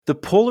The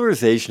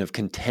polarization of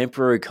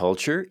contemporary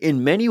culture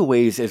in many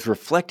ways is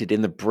reflected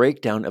in the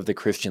breakdown of the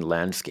Christian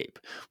landscape,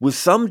 with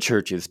some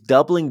churches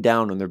doubling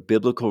down on their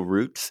biblical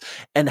roots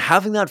and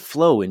having that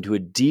flow into a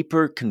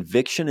deeper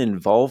conviction and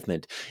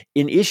involvement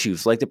in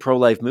issues like the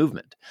pro-life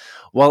movement,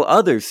 while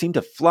others seem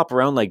to flop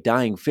around like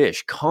dying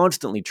fish,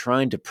 constantly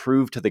trying to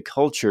prove to the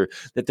culture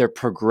that they're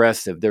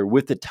progressive, they're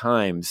with the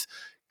times,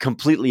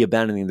 completely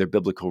abandoning their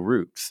biblical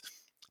roots.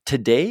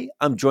 Today,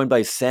 I'm joined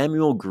by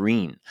Samuel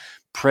Green,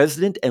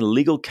 President and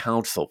Legal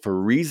Counsel for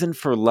Reason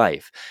for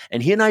Life.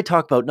 And he and I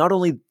talk about not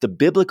only the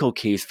biblical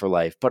case for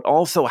life, but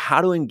also how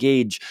to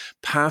engage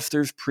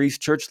pastors, priests,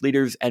 church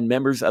leaders, and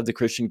members of the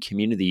Christian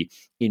community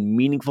in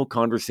meaningful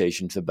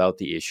conversations about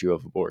the issue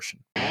of abortion.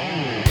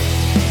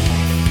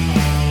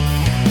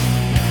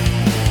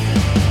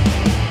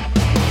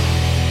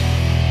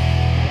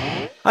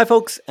 Hi,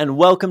 folks, and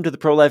welcome to the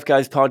Pro-Life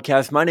Guys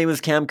podcast. My name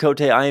is Cam Cote.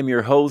 I am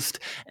your host,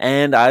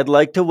 and I'd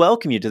like to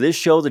welcome you to this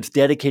show that's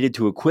dedicated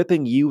to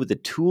equipping you with the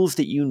tools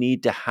that you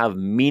need to have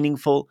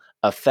meaningful,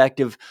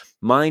 effective,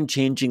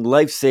 mind-changing,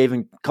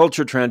 life-saving,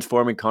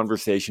 culture-transforming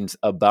conversations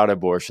about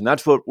abortion.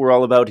 That's what we're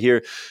all about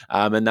here,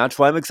 and that's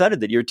why I'm excited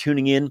that you're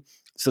tuning in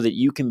so that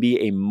you can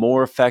be a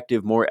more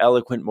effective, more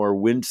eloquent, more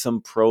winsome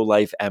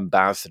pro-life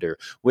ambassador.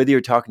 Whether you're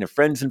talking to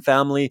friends and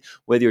family,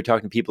 whether you're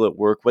talking to people at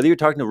work, whether you're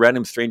talking to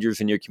random strangers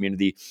in your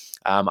community,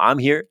 I'm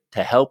here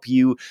to help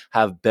you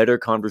have better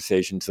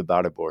conversations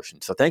about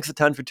abortion. So thanks a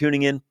ton for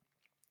tuning in.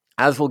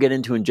 As we'll get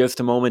into in just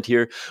a moment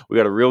here, we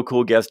got a real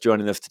cool guest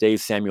joining us today,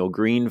 Samuel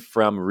Green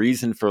from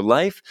Reason for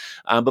Life.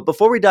 But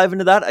before we dive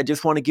into that, I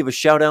just want to give a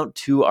shout out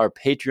to our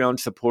Patreon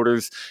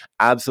supporters.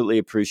 Absolutely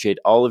appreciate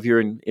all of your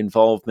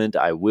involvement.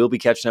 I will be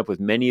catching up with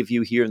many of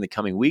you here in the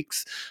coming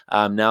weeks.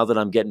 Now that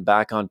I'm getting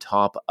back on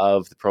top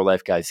of the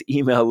Pro-Life Guys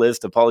email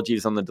list,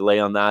 apologies on the delay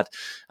on that.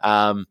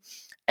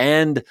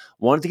 And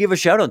wanted to give a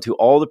shout out to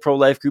all the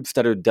pro-life groups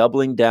that are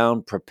doubling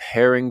down,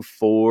 preparing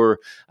for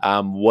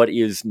what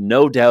is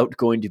no doubt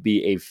going to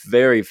be a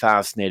very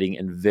fascinating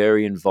and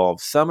very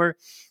involved summer.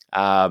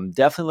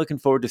 Definitely looking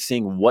forward to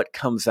seeing what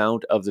comes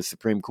out of the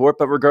Supreme Court.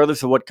 But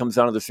regardless of what comes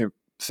out of the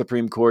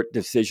Supreme Court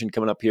decision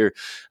coming up here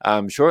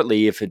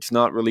shortly, if it's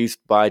not released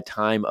by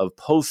time of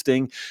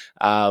posting,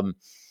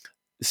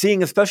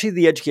 seeing especially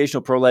the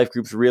educational pro-life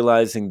groups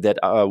realizing that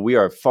we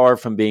are far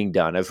from being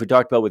done. As we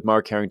talked about with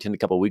Mark Harrington a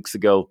couple of weeks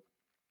ago,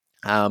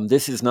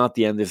 this is not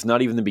the end. This is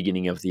not even the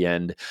beginning of the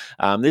end.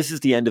 This is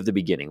the end of the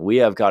beginning. We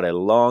have got a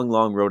long,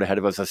 long road ahead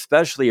of us,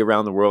 especially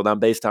around the world. I'm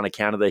based out of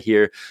Canada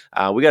here.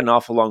 We got an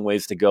awful long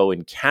ways to go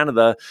in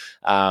Canada,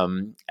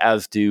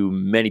 as do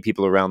many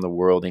people around the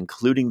world,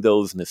 including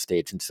those in the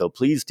States. And so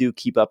please do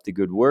keep up the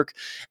good work.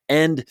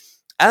 And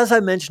as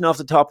I mentioned off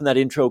the top in that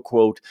intro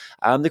quote,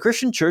 the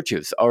Christian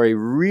churches are a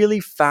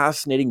really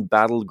fascinating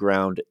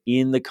battleground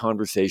in the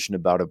conversation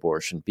about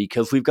abortion,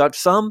 because we've got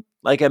some,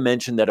 like I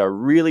mentioned, that are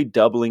really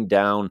doubling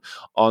down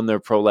on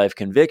their pro-life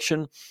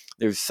conviction.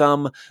 There's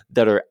some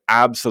that are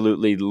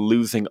absolutely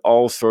losing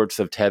all sorts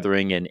of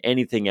tethering and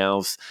anything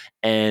else,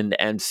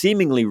 and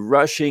seemingly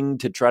rushing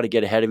to try to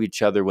get ahead of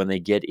each other when they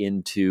get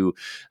into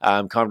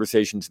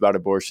conversations about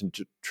abortion,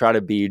 to try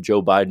to be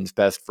Joe Biden's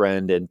best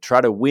friend and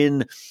try to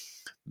win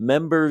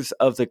members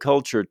of the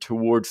culture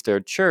towards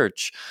their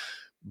church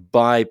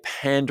by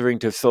pandering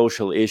to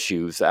social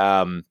issues.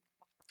 I'm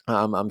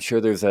sure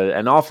there's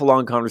an awful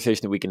long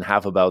conversation that we can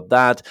have about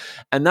that.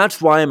 And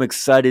that's why I'm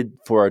excited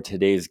for our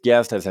today's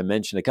guest. As I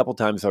mentioned a couple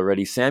times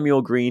already,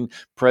 Samuel Green,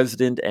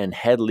 President and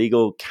Head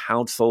Legal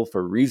Counsel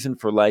for Reason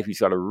for Life. He's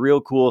got a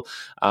real cool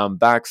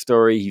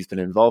backstory. He's been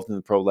involved in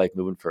the pro-life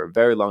movement for a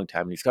very long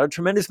time. And he's got a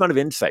tremendous amount of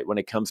insight when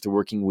it comes to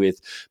working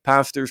with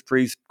pastors,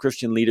 priests,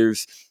 Christian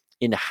leaders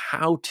in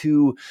how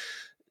to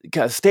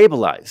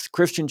stabilize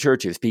Christian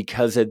churches,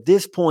 because at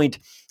this point,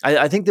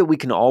 I think that we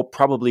can all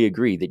probably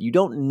agree that you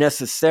don't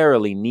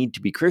necessarily need to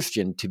be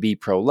Christian to be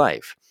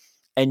pro-life.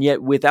 And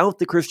yet, without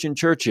the Christian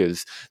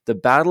churches, the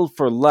battle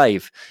for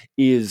life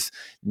is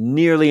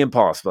nearly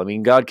impossible. I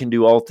mean, God can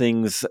do all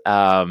things,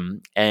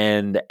 and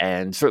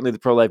certainly the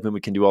pro-life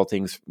movement can do all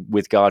things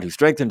with God who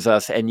strengthens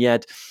us. And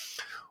yet,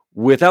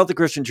 without the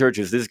Christian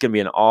churches, this is going to be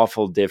an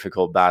awful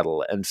difficult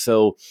battle. And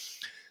so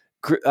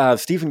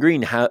Samuel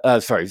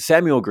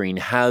Green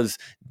has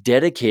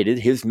dedicated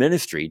his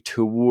ministry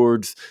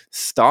towards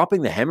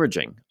stopping the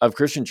hemorrhaging of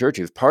Christian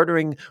churches,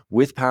 partnering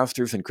with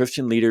pastors and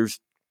Christian leaders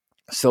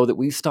so that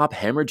we stop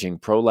hemorrhaging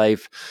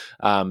pro-life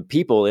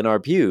people in our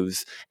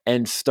pews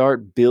and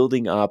start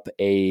building up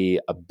a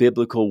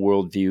biblical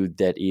worldview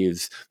that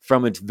is,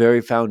 from its very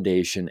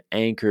foundation,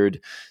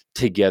 anchored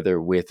together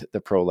with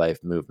the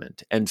pro-life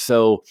movement. And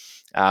so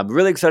I'm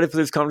really excited for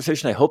this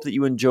conversation. I hope that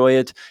you enjoy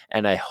it,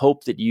 and I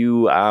hope that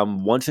you,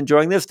 once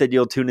enjoying this, that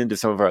you'll tune into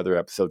some of our other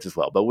episodes as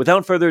well. But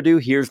without further ado,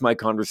 here's my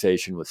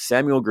conversation with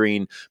Samuel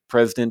Green,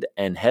 President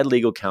and Head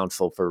Legal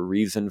Counsel for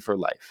Reason for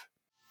Life.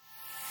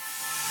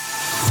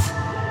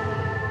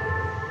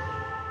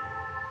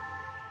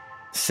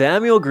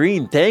 Samuel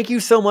Green, thank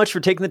you so much for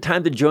taking the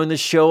time to join the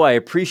show. I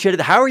appreciate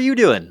it. How are you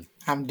doing?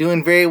 I'm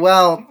doing very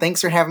well. Thanks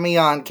for having me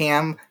on,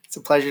 Cam. It's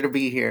a pleasure to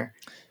be here.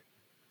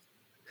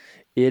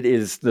 It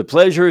is the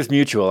pleasure is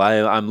mutual.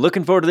 I'm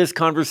looking forward to this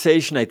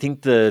conversation. I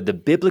think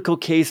the biblical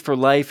case for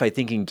life. I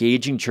think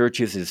engaging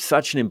churches is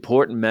such an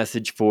important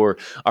message for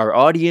our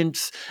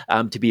audience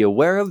to be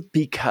aware of,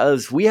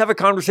 because we have a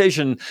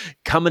conversation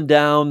coming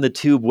down the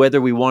tube, whether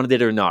we wanted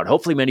it or not.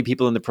 Hopefully, many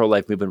people in the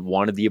pro-life movement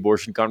wanted the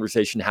abortion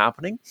conversation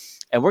happening,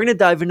 and we're going to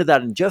dive into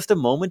that in just a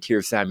moment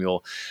here,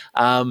 Samuel.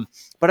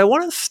 But I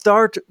want to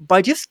start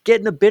by just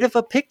getting a bit of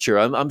a picture.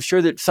 I'm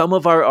sure that some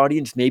of our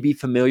audience may be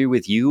familiar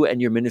with you and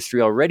your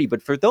ministry already,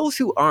 but for those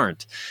who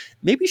aren't,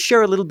 maybe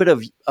share a little bit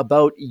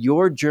about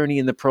your journey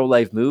in the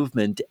pro-life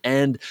movement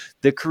and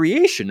the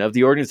creation of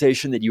the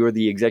organization that you are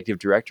the executive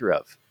director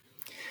of.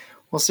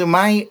 Well, so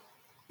my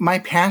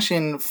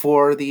passion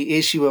for the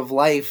issue of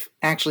life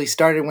actually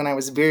started when I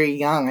was very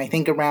young. I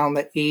think around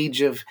the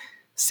age of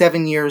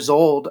 7 years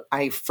old,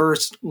 I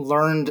first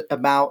learned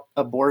about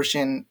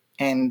abortion,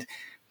 and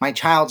my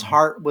child's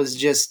heart was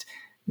just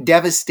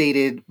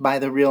devastated by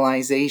the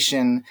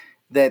realization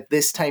that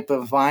this type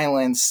of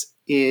violence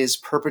is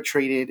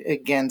perpetrated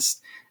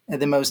against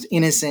the most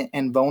innocent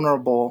and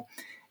vulnerable.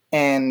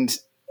 And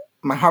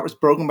my heart was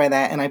broken by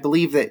that. And I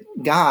believe that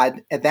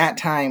God at that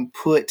time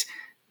put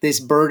this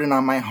burden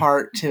on my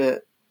heart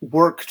to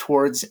work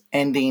towards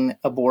ending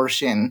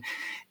abortion.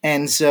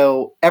 And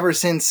so ever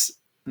since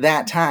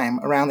that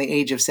time, around the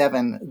age of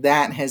 7,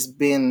 that has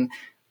been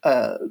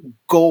a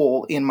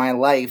goal in my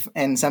life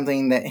and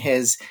something that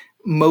has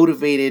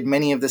motivated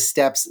many of the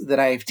steps that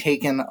I've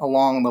taken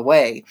along the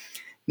way.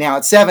 Now,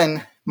 at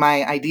 7,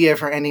 my idea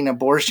for ending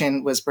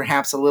abortion was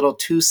perhaps a little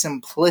too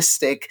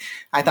simplistic.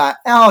 I thought,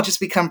 oh, I'll just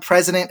become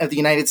president of the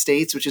United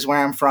States, which is where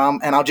I'm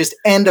from, and I'll just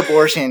end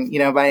abortion,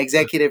 by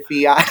executive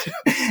fiat.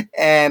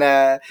 And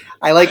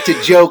I like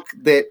to joke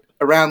that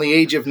around the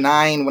age of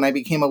 9, when I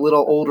became a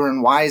little older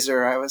and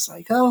wiser, I was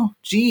like, oh,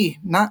 gee,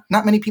 not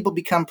many people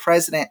become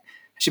president.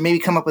 I should maybe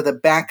come up with a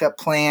backup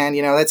plan.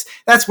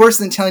 That's worse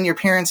than telling your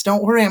parents,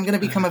 don't worry, I'm going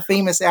to become a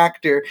famous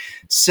actor.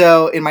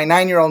 So in my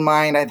 9-year-old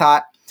mind, I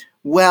thought,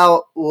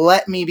 well,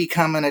 let me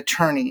become an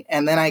attorney,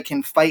 and then I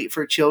can fight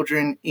for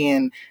children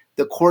in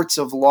the courts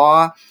of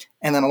law.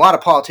 And then a lot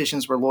of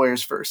politicians were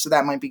lawyers first, so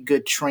that might be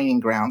good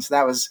training ground. So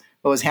that was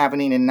what was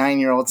happening in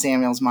 9-year-old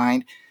Samuel's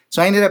mind.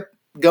 So I ended up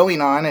going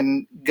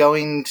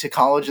to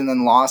college and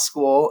then law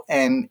school,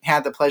 and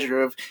had the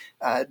pleasure of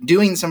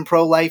doing some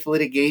pro-life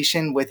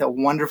litigation with a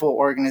wonderful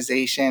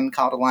organization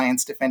called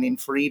Alliance Defending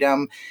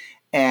Freedom.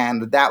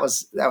 And that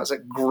was a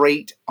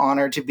great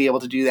honor to be able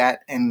to do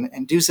that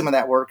and do some of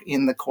that work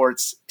in the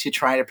courts to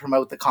try to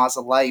promote the cause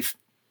of life.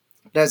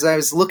 But as I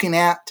was looking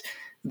at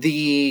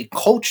the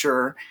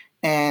culture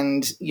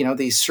and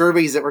these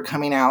surveys that were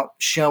coming out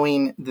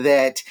showing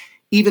that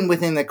even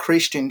within the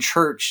Christian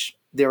church,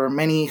 there are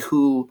many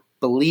who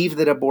believe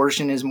that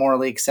abortion is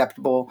morally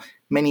acceptable,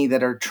 many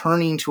that are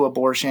turning to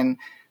abortion,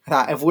 I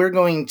thought, if we're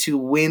going to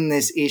win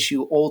this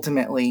issue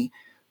ultimately,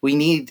 we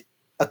need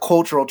a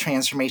cultural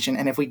transformation.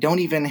 And if we don't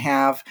even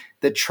have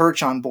the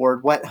church on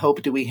board, what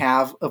hope do we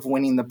have of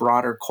winning the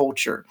broader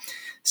culture?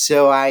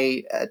 So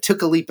I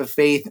took a leap of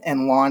faith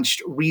and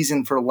launched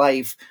Reason for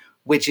Life,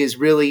 which is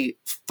really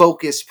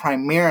focused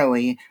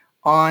primarily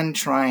on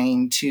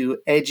trying to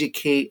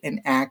educate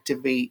and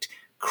activate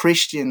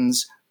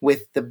Christians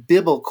with the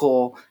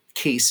biblical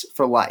case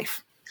for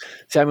life.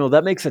 Samuel,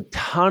 that makes a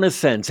ton of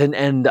sense.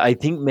 And I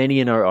think many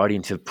in our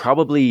audience have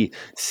probably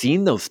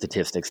seen those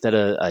statistics that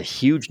a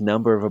huge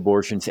number of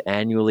abortions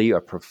annually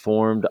are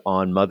performed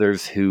on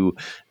mothers who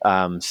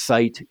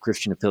cite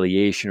Christian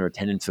affiliation or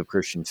attendance of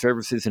Christian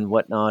services and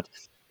whatnot.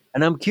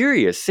 And I'm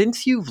curious,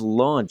 since you've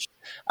launched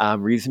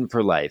Reason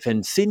for Life,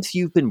 and since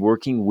you've been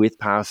working with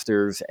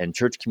pastors and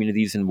church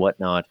communities and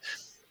whatnot,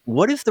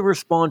 what has the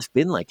response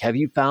been like? Have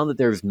you found that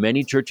there's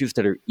many churches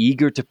that are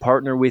eager to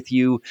partner with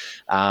you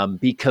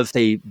because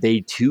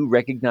they too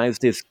recognize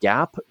this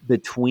gap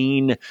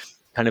between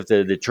kind of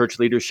the church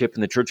leadership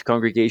and the church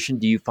congregation?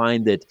 Do you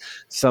find that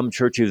some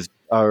churches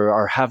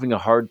are having a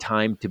hard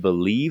time to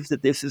believe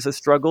that this is a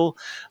struggle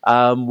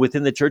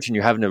within the church, and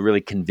you're having to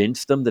really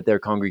convince them that their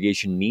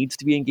congregation needs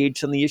to be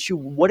engaged on the issue?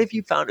 What have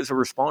you found as a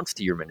response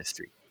to your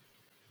ministry?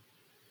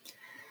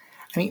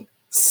 I mean,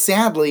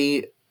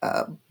 sadly,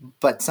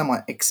 but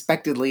somewhat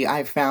expectedly,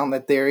 I've found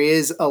that there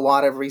is a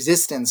lot of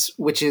resistance,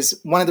 which is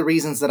one of the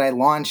reasons that I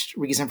launched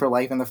Reason for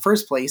Life in the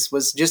first place.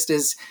 Was just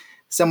as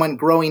someone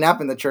growing up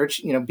in the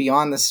church,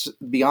 beyond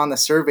the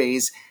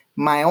surveys,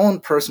 my own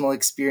personal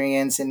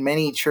experience in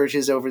many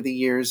churches over the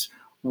years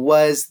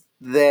was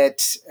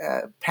that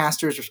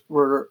pastors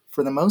were,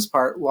 for the most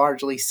part,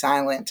 largely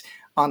silent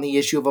on the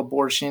issue of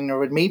abortion, or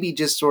would maybe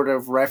just sort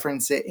of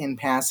reference it in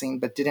passing,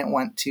 but didn't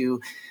want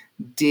to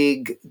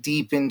dig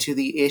deep into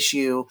the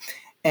issue.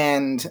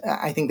 And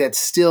I think that's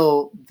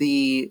still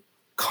the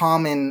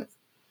common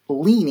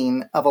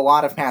leaning of a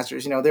lot of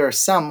pastors. There are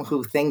some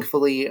who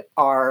thankfully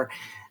are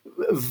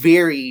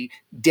very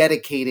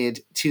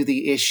dedicated to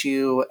the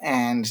issue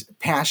and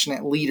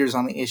passionate leaders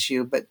on the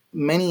issue, but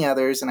many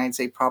others, and I'd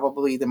say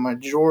probably the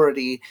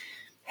majority,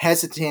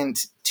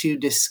 hesitant to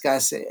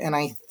discuss it. And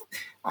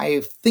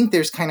I think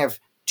there's kind of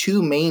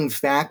two main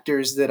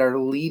factors that are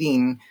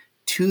leading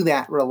to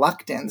that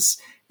reluctance.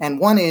 And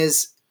one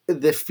is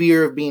the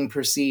fear of being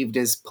perceived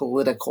as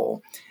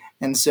political.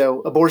 And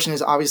so abortion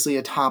is obviously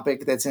a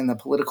topic that's in the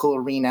political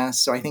arena.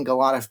 So I think a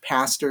lot of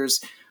pastors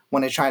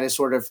want to try to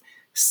sort of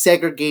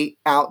segregate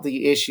out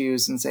the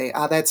issues and say,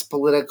 that's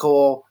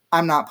political.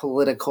 I'm not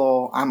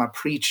political. I'm a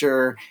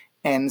preacher.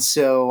 And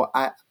so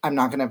I'm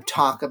not going to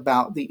talk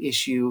about the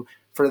issue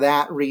for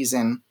that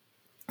reason.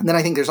 And then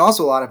I think there's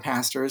also a lot of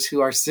pastors who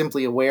are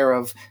simply aware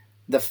of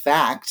the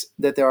fact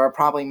that there are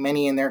probably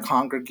many in their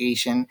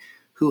congregation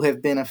who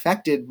have been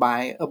affected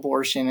by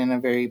abortion in a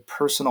very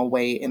personal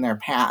way in their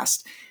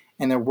past.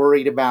 And they're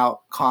worried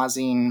about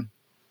causing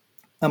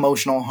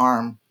emotional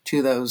harm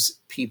to those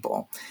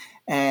people.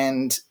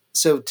 And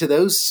so to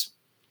those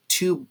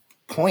 2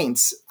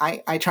 points,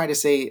 I try to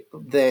say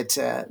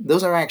that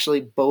those are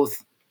actually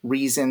both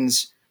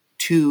reasons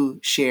to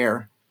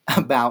share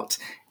about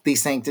the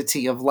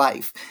sanctity of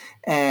life.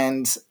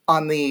 And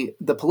on the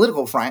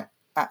political front,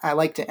 I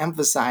like to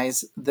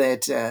emphasize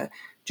that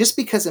just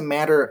because a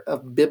matter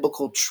of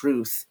biblical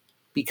truth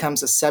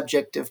becomes a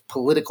subject of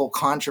political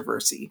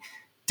controversy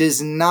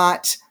does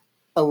not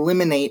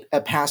eliminate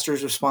a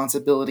pastor's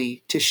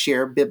responsibility to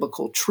share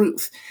biblical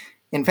truth.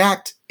 In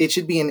fact, it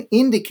should be an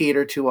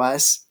indicator to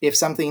us, if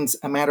something's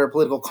a matter of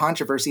political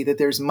controversy, that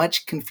there's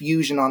much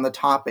confusion on the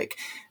topic,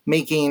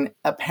 making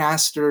a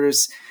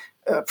pastor's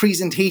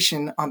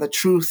presentation on the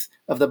truth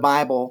of the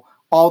Bible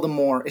all the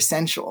more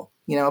essential.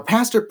 A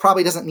pastor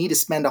probably doesn't need to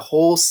spend a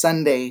whole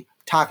Sunday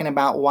talking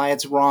about why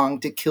it's wrong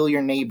to kill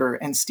your neighbor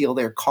and steal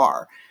their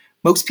car.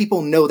 Most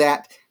people know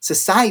that.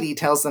 Society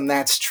tells them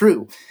that's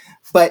true.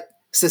 But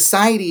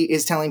society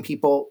is telling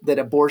people that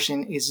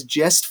abortion is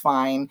just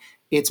fine.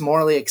 It's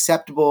morally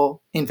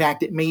acceptable. In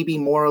fact, it may be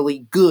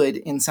morally good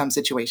in some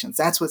situations.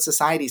 That's what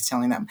society is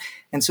telling them.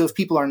 And so if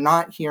people are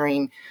not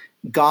hearing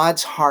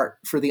God's heart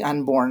for the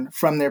unborn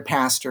from their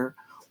pastor,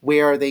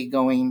 where are they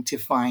going to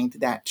find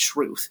that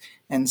truth?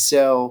 And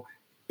so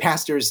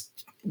pastors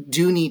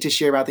do need to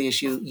share about the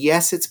issue.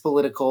 Yes, it's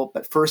political,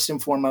 but first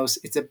and foremost,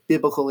 it's a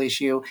biblical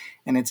issue,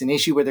 and it's an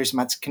issue where there's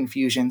much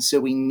confusion. So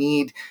we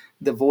need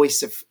the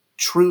voice of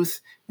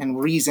truth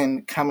and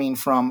reason coming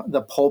from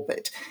the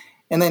pulpit.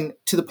 And then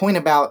to the point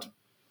about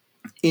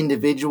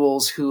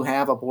individuals who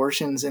have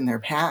abortions in their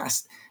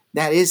past,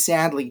 that is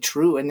sadly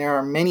true. And there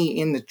are many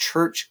in the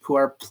church who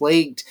are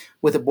plagued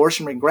with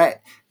abortion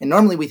regret. And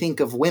normally we think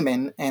of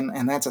women,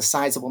 and that's a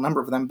sizable number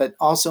of them, but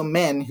also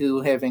men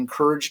who have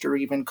encouraged or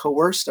even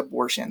coerced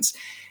abortions.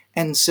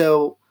 And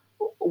so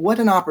what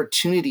an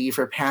opportunity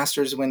for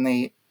pastors when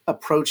they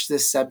approach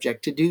this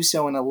subject to do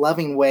so in a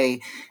loving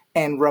way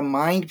and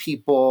remind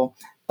people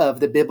of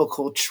the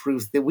biblical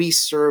truth that we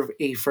serve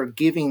a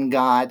forgiving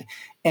God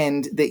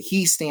and that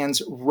he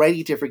stands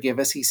ready to forgive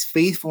us. He's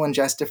faithful and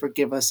just to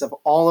forgive us of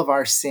all of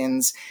our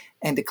sins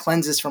and to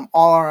cleanse us from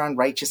all our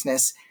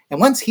unrighteousness. And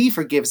once he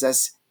forgives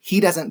us, he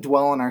doesn't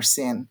dwell on our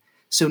sin.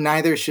 So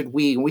neither should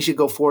we. We should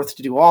go forth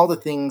to do all the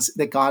things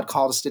that God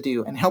called us to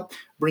do and help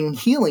bring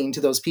healing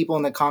to those people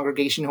in the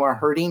congregation who are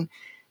hurting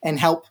and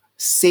help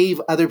save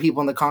other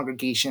people in the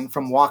congregation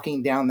from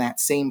walking down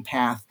that same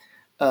path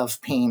of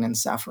pain and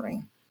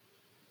suffering.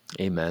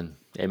 Amen.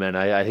 Amen.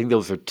 I think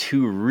those are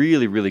two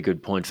really, really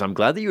good points. I'm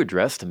glad that you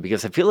addressed them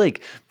because I feel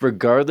like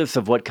regardless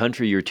of what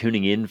country you're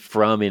tuning in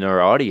from in our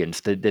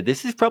audience, that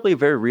this is probably a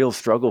very real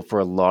struggle for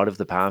a lot of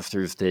the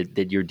pastors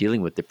that you're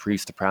dealing with, the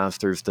priests, the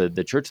pastors,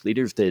 the church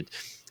leaders that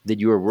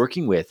you are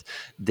working with.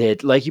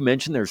 That, like you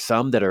mentioned, there's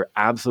some that are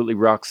absolutely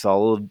rock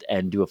solid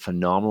and do a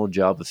phenomenal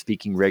job of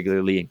speaking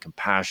regularly and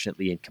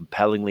compassionately and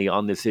compellingly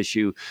on this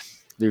issue.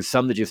 There's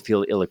some that just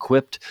feel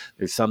ill-equipped.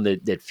 There's some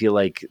that feel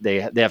like they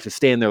have to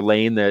stay in their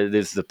lane.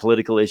 There's the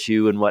political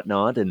issue and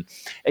whatnot. And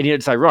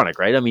it's ironic,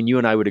 right? I mean, you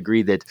and I would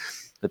agree that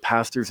the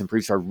pastors and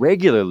priests are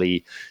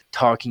regularly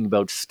talking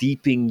about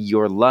steeping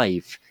your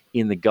life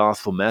in the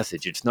gospel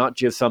message. It's not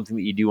just something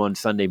that you do on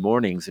Sunday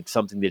mornings. It's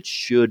something that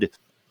should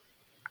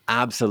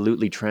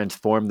absolutely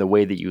transform the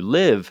way that you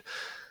live.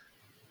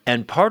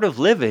 And part of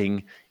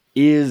living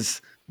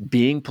is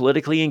being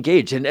politically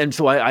engaged. And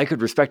so I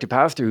could respect a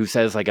pastor who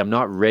says, like, I'm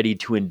not ready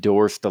to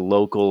endorse the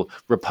local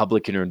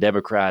Republican or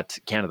Democrat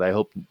candidate. I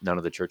hope none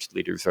of the church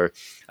leaders are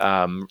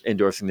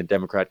endorsing the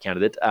Democrat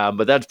candidate.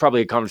 But that's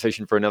probably a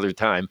conversation for another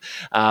time.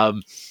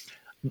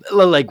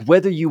 Like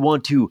whether you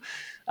want to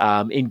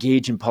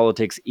engage in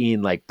politics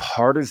in like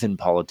partisan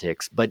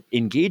politics, but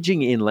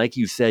engaging in, like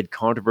you said,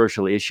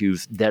 controversial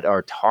issues that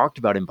are talked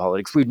about in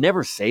politics. We'd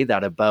never say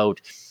that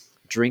about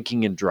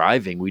drinking and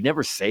driving. We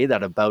never say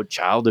that about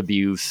child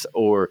abuse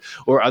or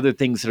other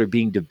things that are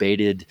being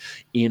debated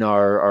in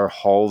our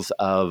halls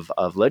of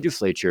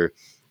legislature.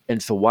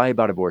 And so why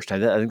about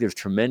abortion? I think there's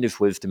tremendous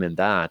wisdom in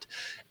that.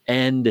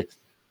 And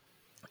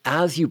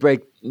as you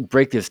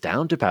break this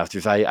down to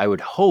pastors, I would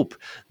hope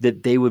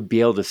that they would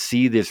be able to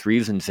see this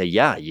reason and say,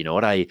 yeah, you know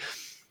what,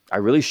 I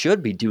really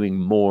should be doing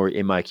more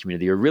in my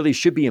community, or really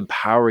should be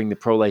empowering the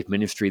pro-life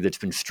ministry that's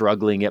been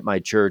struggling at my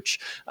church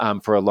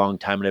for a long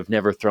time, and I've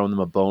never thrown them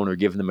a bone or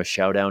given them a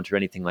shout out or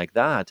anything like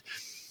that.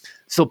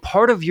 So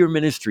part of your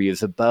ministry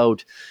is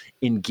about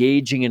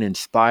engaging and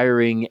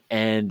inspiring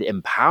and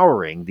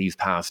empowering these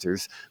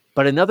pastors.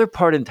 But another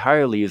part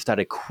entirely is that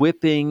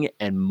equipping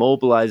and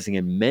mobilizing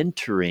and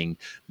mentoring.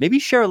 Maybe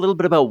share a little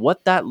bit about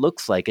what that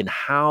looks like and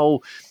how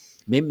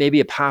maybe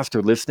a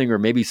pastor listening, or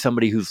maybe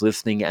somebody who's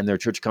listening and their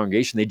church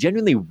congregation, they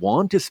genuinely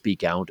want to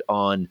speak out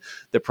on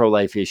the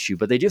pro-life issue,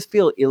 but they just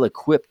feel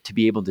ill-equipped to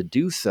be able to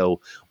do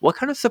so. What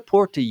kind of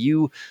support do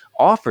you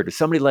offer to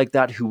somebody like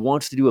that who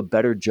wants to do a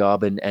better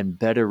job and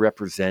better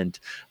represent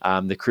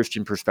the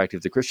Christian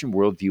perspective, the Christian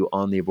worldview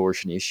on the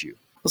abortion issue?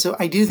 So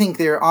I do think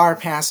there are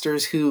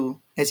pastors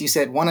who, as you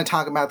said, want to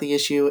talk about the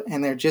issue,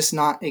 and they're just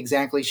not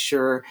exactly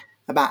sure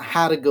about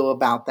how to go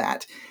about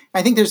that.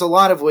 I think there's a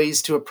lot of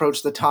ways to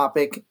approach the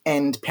topic,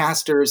 and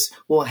pastors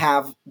will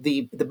have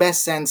the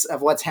best sense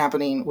of what's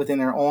happening within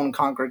their own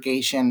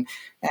congregation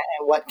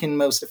and what can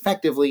most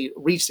effectively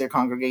reach their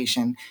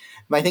congregation.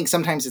 But I think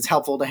sometimes it's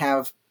helpful to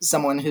have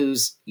someone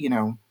who's,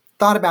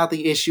 thought about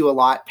the issue a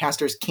lot.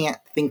 Pastors can't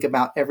think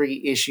about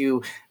every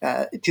issue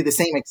to the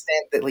same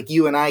extent that like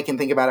you and I can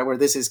think about it, where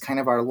this is kind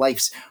of our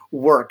life's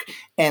work.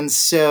 And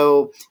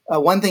so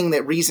one thing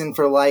that Reason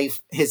for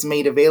Life has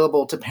made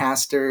available to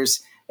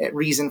pastors at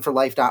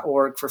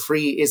reasonforlife.org for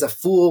free is a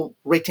full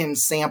written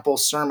sample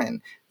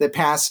sermon that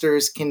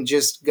pastors can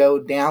just go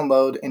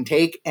download and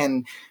take.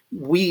 And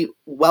we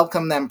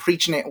welcome them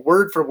preaching it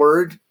word for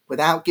word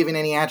without giving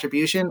any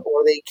attribution,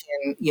 or they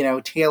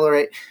can, tailor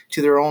it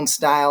to their own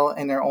style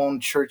and their own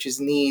church's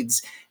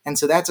needs. And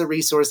so that's a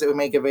resource that we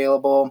make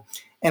available.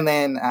 And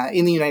then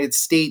in the United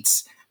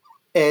States,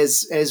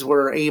 as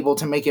we're able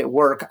to make it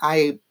work,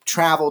 I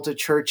travel to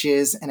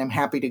churches and I'm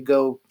happy to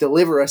go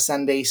deliver a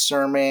Sunday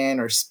sermon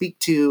or speak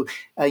to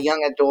a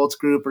young adults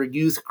group or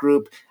youth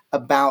group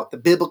about the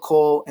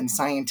biblical and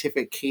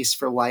scientific case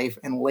for life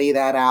and lay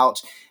that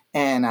out.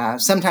 And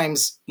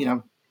sometimes,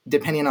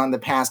 depending on the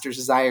pastor's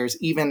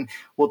desires, even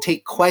we'll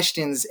take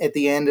questions at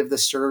the end of the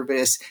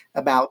service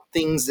about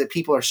things that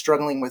people are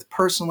struggling with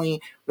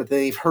personally, that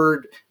they've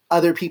heard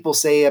other people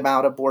say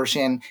about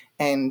abortion,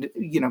 and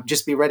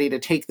just be ready to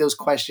take those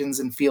questions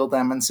and field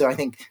them. And so I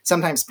think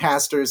sometimes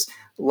pastors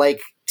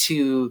like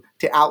to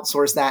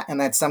outsource that,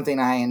 and that's something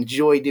I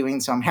enjoy doing.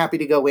 So I'm happy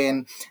to go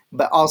in,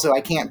 but also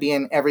I can't be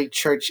in every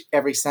church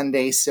every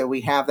Sunday, so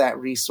we have that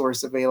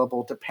resource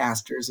available to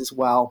pastors as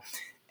well.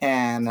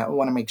 And I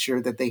want to make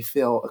sure that they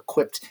feel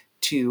equipped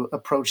to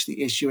approach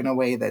the issue in a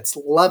way that's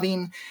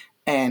loving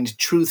and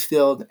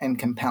truth-filled and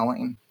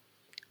compelling.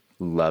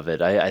 Love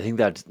it. I think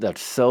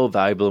that's so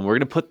valuable, and we're going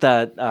to put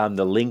that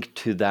the link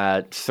to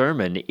that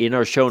sermon in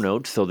our show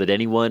notes so that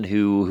anyone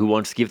who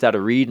wants to give that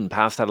a read and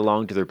pass that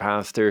along to their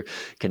pastor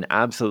can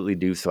absolutely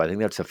do so. I think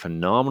that's a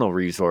phenomenal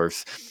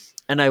resource,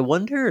 and I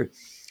wonder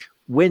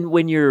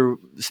when you're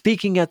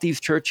speaking at these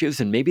churches,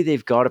 and maybe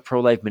they've got a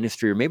pro-life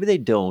ministry or maybe they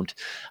don't.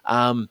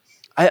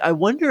 I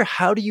wonder,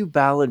 how do you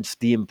balance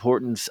the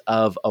importance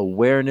of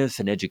awareness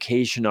and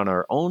education on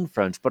our own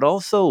fronts, but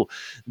also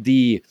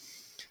the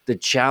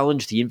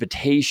challenge, the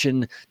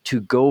invitation to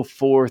go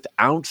forth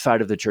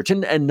outside of the church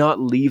and not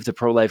leave the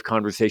pro-life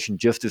conversation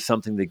just as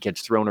something that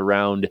gets thrown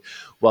around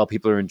while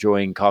people are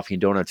enjoying coffee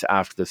and donuts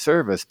after the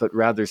service, but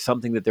rather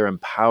something that they're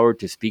empowered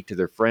to speak to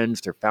their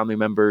friends, their family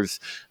members,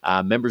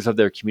 members of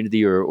their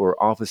community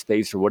or office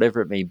space or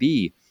whatever it may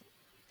be.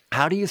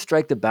 How do you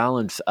strike the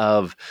balance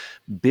of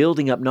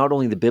building up not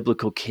only the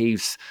biblical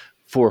case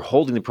for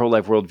holding the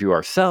pro-life worldview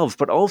ourselves,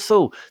 but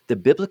also the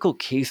biblical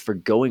case for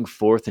going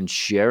forth and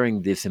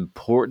sharing this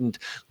important,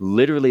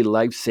 literally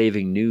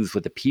life-saving news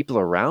with the people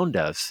around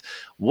us?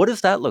 What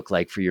does that look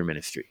like for your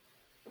ministry?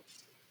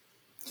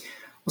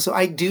 Well, so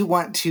I do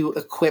want to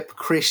equip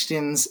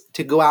Christians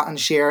to go out and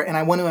share, and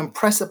I want to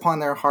impress upon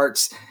their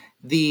hearts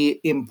the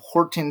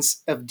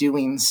importance of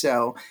doing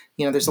so.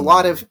 There's a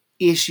lot of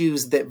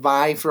issues that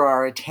vie for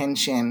our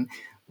attention,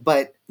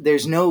 but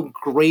there's no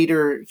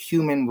greater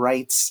human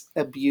rights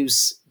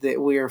abuse that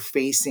we're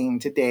facing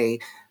today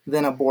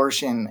than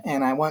abortion.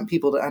 And I want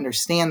people to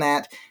understand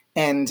that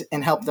and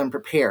help them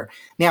prepare.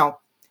 Now,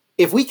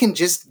 if we can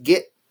just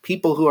get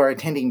people who are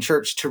attending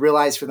church to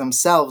realize for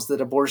themselves that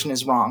abortion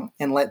is wrong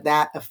and let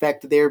that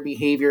affect their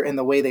behavior and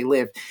the way they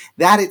live,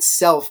 that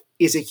itself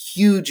is a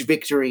huge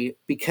victory,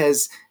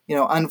 because,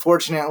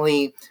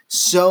 unfortunately,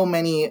 so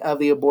many of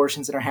the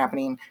abortions that are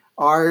happening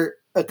are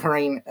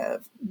occurring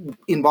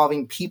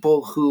involving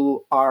people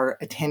who are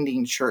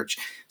attending church.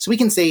 So we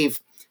can save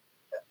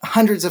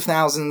hundreds of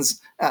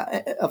thousands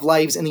of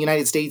lives in the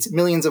United States,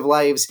 millions of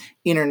lives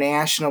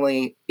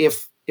internationally,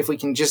 if we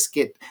can just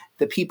get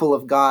the people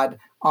of God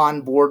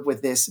on board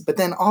with this, but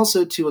then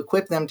also to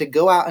equip them to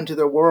go out into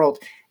their world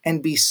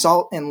and be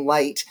salt and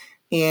light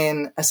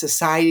in a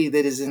society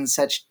that is in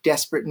such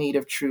desperate need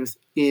of truth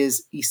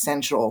is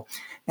essential.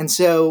 And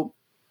so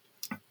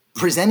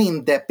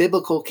presenting that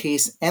biblical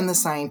case and the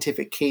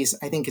scientific case,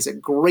 I think, is a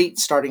great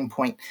starting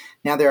point.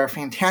 Now, there are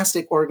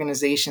fantastic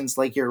organizations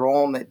like your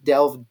own that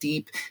delve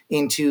deep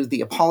into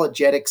the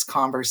apologetics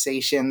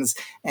conversations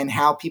and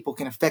how people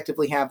can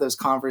effectively have those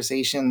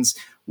conversations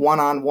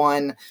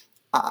one-on-one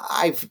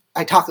I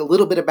talk a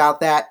little bit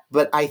about that,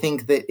 but I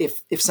think that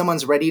if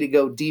someone's ready to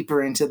go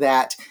deeper into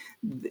that,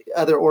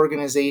 other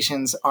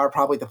organizations are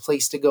probably the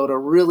place to go to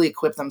really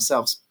equip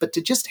themselves. But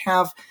to just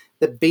have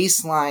the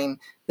baseline,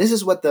 this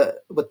is what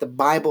the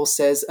Bible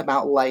says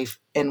about life,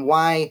 and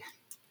why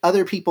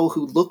other people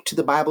who look to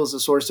the Bible as a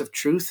source of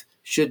truth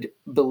should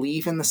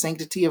believe in the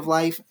sanctity of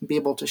life and be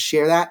able to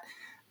share that.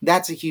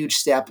 That's a huge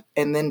step.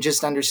 And then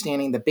just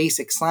understanding the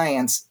basic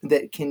science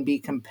that can be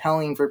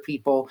compelling for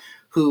people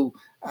who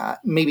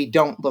maybe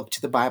don't look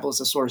to the Bible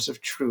as a source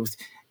of truth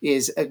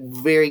is a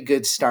very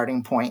good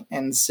starting point.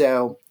 And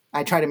so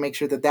I try to make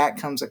sure that that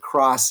comes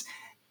across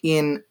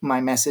in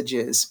my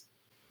messages.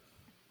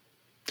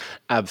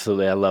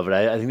 Absolutely. I love it.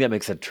 I think that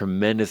makes a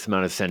tremendous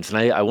amount of sense.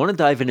 And I want to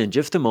dive in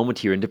just a moment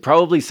here into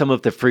probably some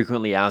of the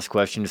frequently asked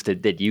questions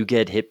that you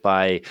get hit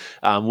by,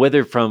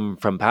 whether from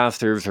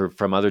pastors or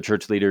from other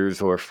church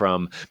leaders or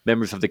from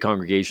members of the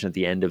congregation at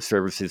the end of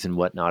services and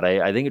whatnot.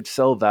 I think it's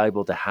so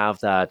valuable to have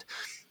that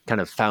kind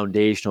of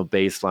foundational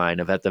baseline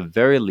of, at the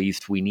very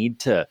least, we need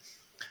to,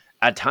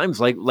 at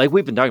times, like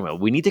we've been talking about,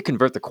 we need to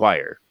convert the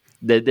choir.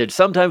 That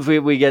sometimes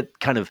we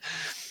get kind of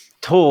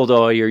told,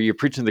 oh, you're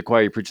preaching to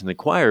the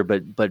choir,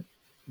 but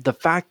the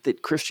fact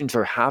that Christians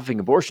are having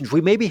abortions,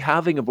 we may be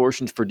having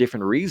abortions for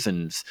different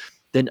reasons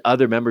than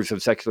other members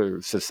of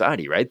secular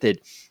society, right? That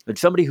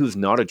somebody who's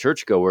not a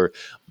churchgoer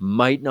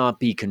might not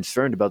be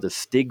concerned about the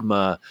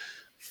stigma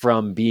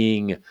from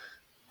being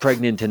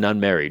pregnant and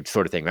unmarried,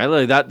 sort of thing, right?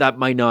 Like that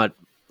might not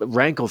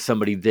rankle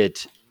somebody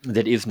that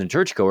isn't a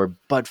churchgoer,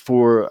 but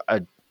for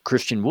a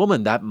Christian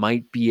woman, that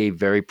might be a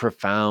very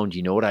profound,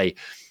 you know what,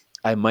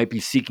 I might be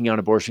seeking out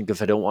abortion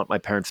because I don't want my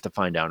parents to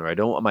find out, or I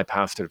don't want my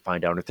pastor to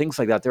find out, or things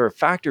like that. There are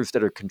factors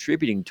that are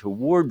contributing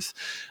towards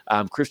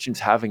Christians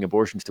having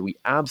abortions that we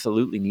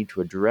absolutely need to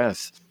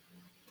address.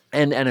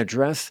 And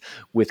address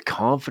with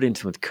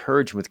confidence, with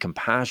courage, with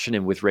compassion,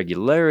 and with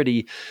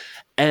regularity.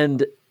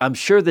 And I'm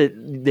sure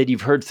that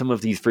you've heard some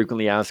of these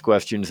frequently asked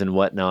questions and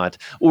whatnot,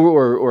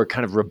 or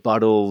kind of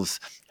rebuttals.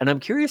 And I'm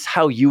curious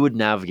how you would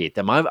navigate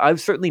them. I've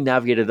certainly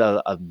navigated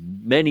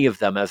many of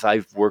them as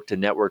I've worked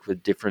and networked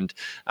with different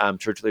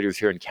church leaders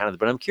here in Canada.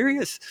 But I'm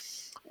curious,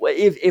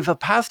 if a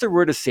pastor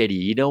were to say to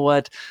you, you know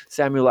what,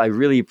 Samuel, I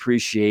really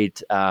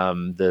appreciate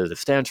the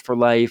Stance for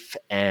Life,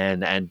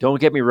 and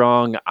don't get me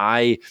wrong,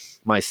 I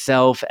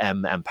myself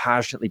am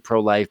passionately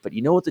pro-life, but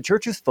you know what, the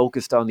church has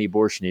focused on the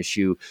abortion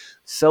issue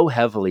so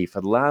heavily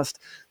for the last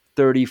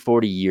 30,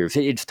 40 years.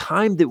 It's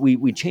time that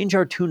we change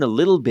our tune a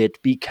little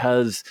bit,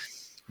 because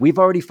we've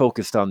already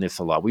focused on this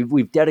a lot.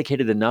 We've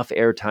dedicated enough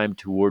airtime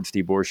towards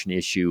the abortion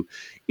issue.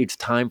 It's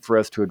time for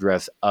us to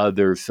address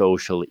other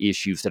social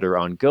issues that are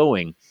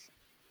ongoing.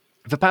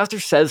 If a pastor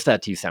says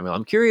that to you, Samuel,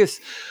 I'm curious,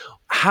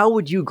 how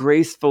would you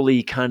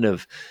gracefully kind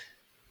of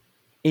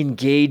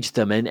engage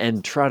them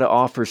and try to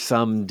offer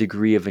some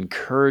degree of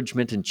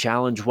encouragement and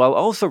challenge, while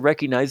also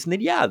recognizing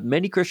that, yeah,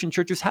 many Christian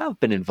churches have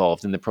been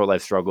involved in the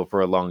pro-life struggle for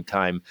a long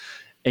time,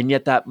 and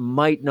yet that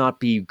might not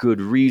be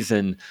good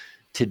reason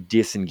to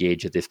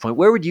disengage at this point?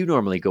 Where would you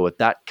normally go with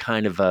that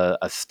kind of a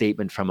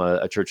statement from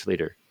a church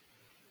leader?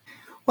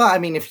 Well, I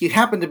mean, if you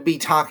happen to be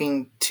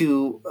talking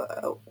to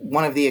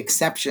one of the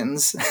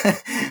exceptions,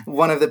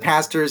 one of the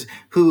pastors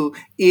who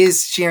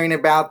is sharing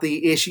about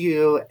the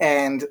issue,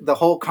 and the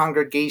whole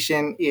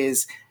congregation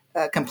is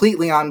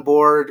completely on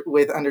board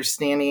with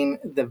understanding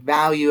the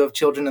value of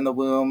children in the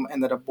womb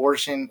and that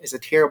abortion is a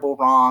terrible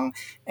wrong,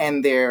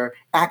 and they're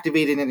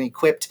activated and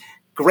equipped,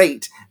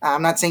 great.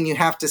 I'm not saying you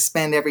have to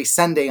spend every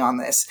Sunday on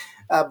this,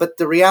 but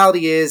the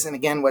reality is, and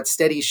again, what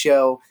studies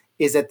show,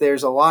 is that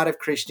there's a lot of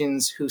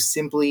Christians who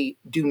simply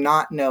do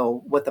not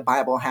know what the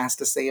Bible has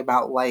to say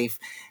about life,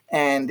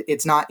 and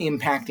it's not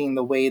impacting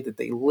the way that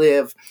they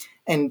live.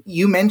 And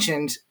you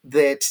mentioned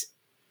that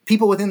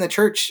people within the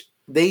church,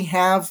 they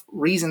have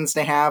reasons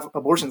to have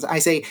abortions. I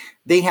say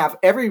they have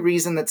every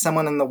reason that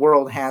someone in the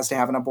world has to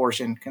have an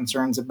abortion: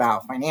 concerns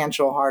about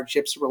financial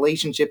hardships,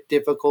 relationship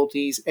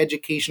difficulties,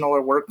 educational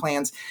or work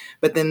plans.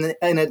 But then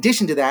in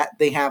addition to that,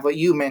 they have what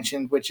you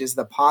mentioned, which is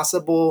the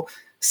possible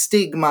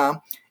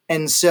stigma.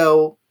 And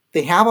so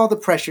they have all the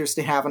pressures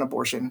to have an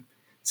abortion.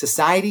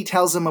 Society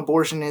tells them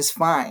abortion is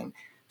fine.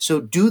 So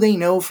do they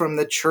know from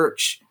the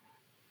church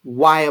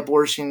why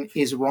abortion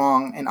is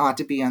wrong and ought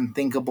to be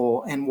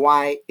unthinkable, and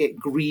why it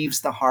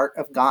grieves the heart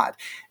of God?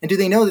 And do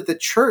they know that the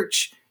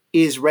church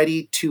is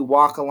ready to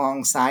walk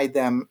alongside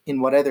them in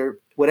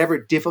whatever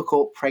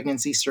difficult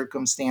pregnancy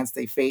circumstance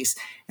they face,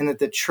 and that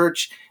the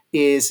church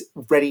is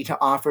ready to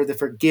offer the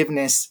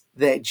forgiveness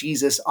that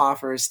Jesus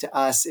offers to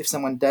us if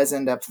someone does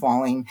end up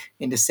falling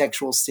into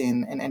sexual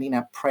sin and ending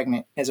up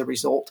pregnant as a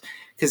result?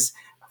 Because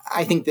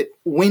I think that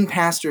when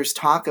pastors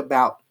talk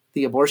about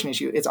the abortion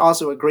issue, it's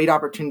also a great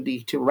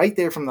opportunity to, right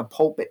there from the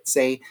pulpit,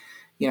 say,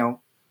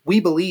 we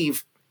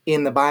believe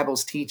in the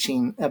Bible's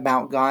teaching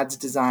about God's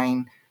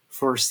design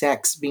for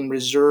sex being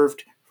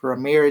reserved for a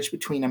marriage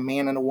between a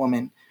man and a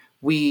woman.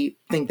 We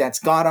think that's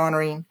God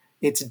honoring.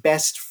 It's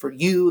best for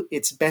you.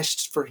 It's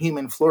best for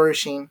human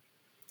flourishing.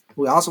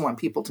 We also want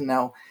people to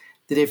know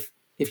that if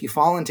if you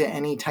fall into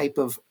any type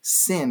of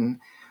sin,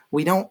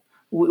 we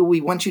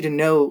want you to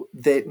know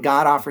that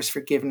God offers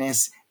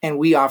forgiveness and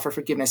we offer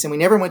forgiveness. And we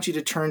never want you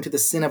to turn to the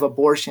sin of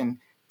abortion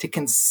to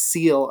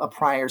conceal a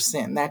prior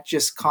sin. That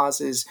just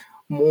causes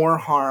more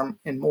harm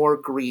and more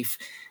grief.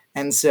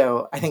 And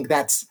so I think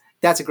that's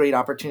a great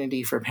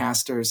opportunity for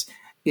pastors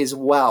as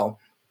well.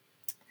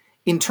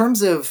 In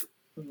terms of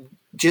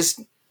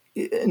just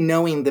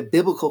knowing the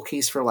biblical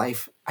case for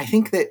life, I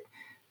think that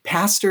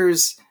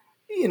pastors,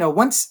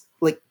 once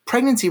like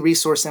pregnancy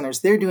resource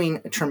centers, they're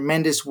doing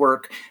tremendous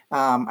work.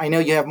 I know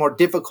you have more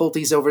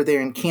difficulties over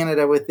there in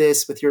Canada with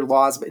this, with your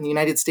laws, but in the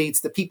United States,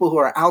 the people who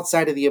are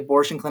outside of the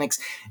abortion clinics,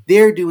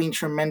 they're doing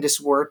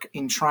tremendous work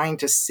in trying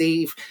to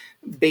save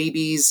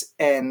babies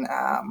and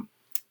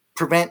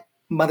prevent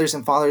mothers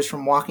and fathers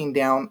from walking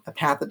down a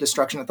path of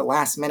destruction at the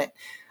last minute.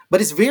 But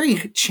it's very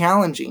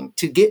challenging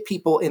to get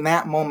people in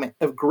that moment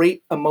of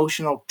great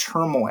emotional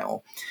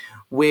turmoil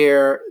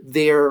where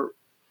they're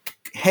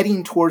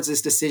heading towards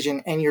this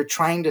decision and you're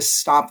trying to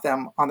stop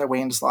them on their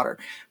way into slaughter.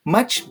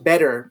 Much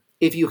better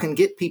if you can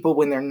get people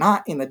when they're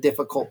not in the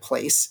difficult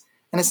place.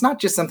 And it's not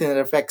just something that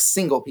affects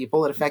single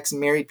people, it affects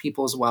married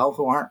people as well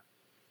who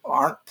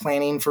aren't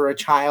planning for a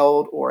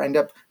child or end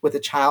up with a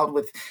child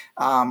with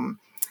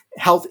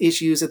health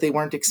issues that they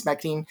weren't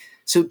expecting.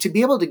 So to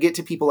be able to get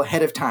to people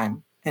ahead of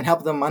time and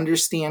help them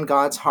understand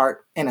God's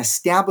heart and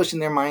establish in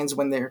their minds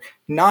when they're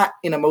not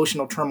in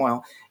emotional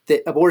turmoil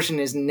that abortion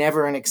is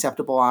never an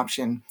acceptable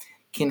option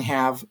can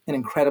have an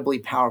incredibly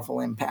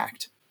powerful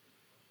impact.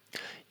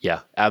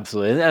 Yeah,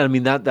 absolutely. And I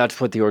mean, that's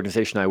what the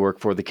organization I work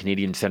for, the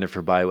Canadian Center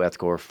for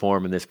Bioethical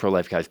Reform, and this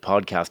Pro-Life Guys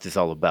podcast is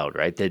all about,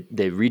 right? That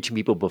they're reaching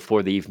people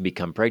before they even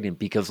become pregnant.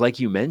 Because like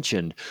you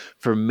mentioned,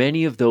 for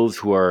many of those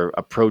who are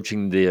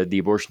approaching the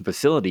abortion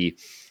facility,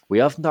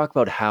 we often talk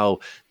about how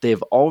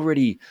they've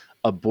already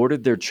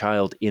aborted their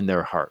child in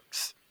their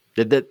hearts.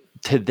 That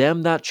to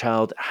them, that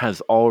child has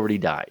already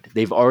died.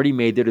 They've already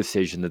made their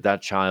decision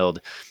that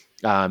child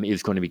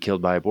is going to be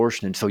killed by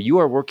abortion. And so you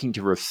are working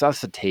to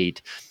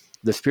resuscitate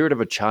the spirit of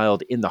a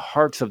child in the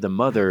hearts of the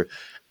mother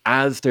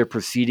as they're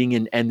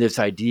proceeding, and this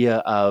idea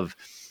of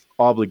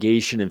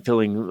obligation and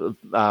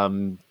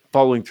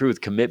following through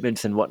with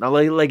commitments and whatnot.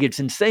 Like it's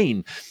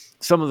insane.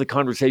 Some of the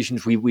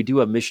conversations we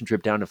do a mission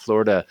trip down to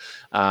Florida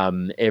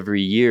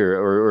every year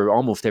or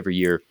almost every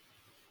year.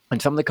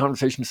 And some of the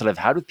conversations that I've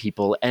had with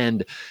people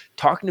and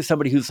talking to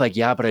somebody who's like,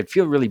 yeah, but I'd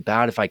feel really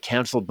bad if I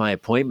canceled my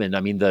appointment. I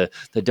mean, the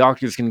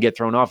doctor's going to get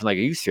thrown off. I'm like, are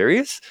you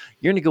serious?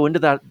 You're going to go into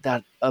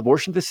that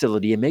abortion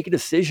facility and make a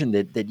decision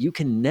that you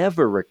can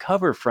never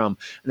recover from,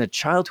 and a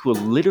child who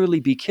will literally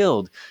be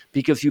killed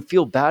because you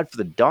feel bad for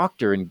the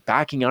doctor and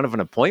backing out of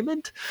an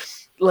appointment?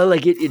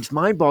 Like it's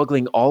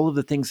mind-boggling, all of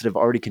the things that have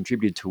already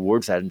contributed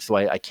towards that. And so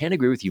I can't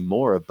agree with you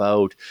more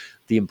about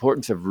the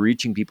importance of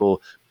reaching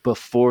people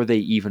before they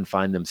even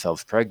find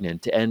themselves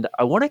pregnant. And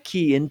I want to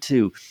key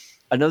into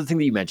another thing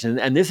that you mentioned,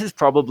 and this is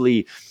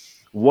probably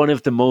one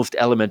of the most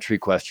elementary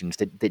questions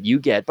that you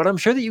get, but I'm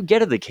sure that you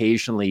get it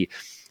occasionally,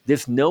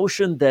 this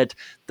notion that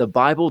the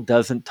Bible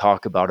doesn't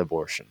talk about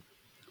abortion,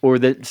 or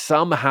that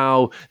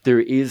somehow there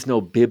is no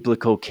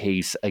biblical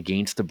case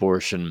against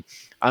abortion.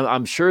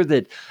 I'm sure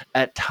that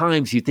at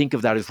times you think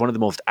of that as one of the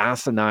most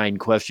asinine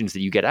questions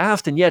that you get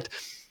asked, and yet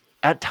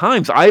at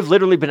times, I've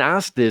literally been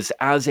asked this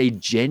as a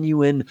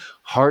genuine,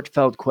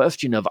 heartfelt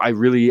question of, I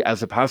really,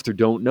 as a pastor,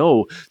 don't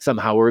know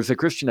somehow, or as a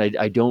Christian,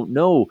 I don't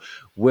know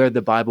where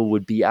the Bible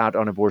would be at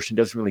on abortion,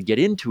 doesn't really get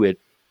into it.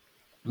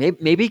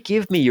 Maybe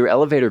give me your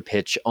elevator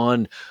pitch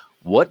on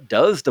what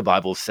does the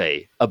Bible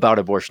say about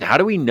abortion? How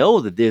do we know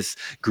that this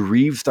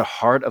grieves the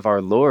heart of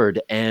our Lord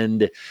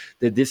and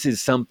that this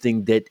is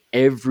something that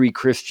every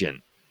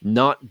Christian,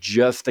 not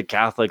just the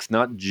Catholics,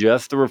 not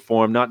just the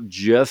Reformed, not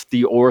just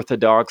the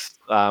Orthodox,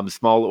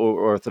 small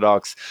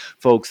Orthodox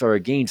folks are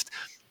against?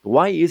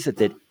 Why is it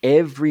that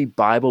every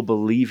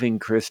Bible-believing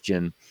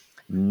Christian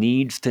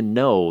needs to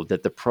know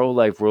that the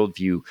pro-life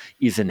worldview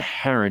is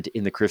inherent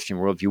in the Christian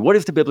worldview? What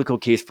is the biblical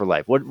case for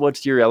life?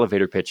 What's your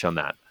elevator pitch on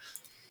that?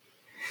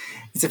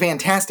 It's a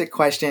fantastic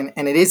question,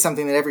 and it is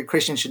something that every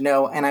Christian should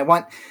know. And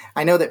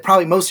I know that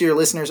probably most of your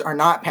listeners are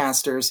not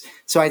pastors,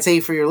 so I'd say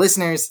for your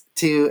listeners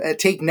to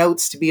take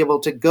notes to be able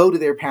to go to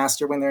their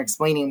pastor when they're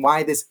explaining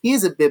why this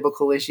is a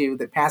biblical issue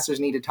that pastors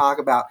need to talk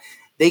about.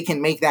 They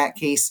can make that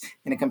case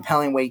in a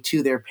compelling way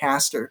to their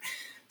pastor.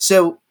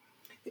 So,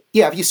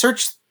 yeah, if you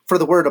search for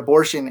the word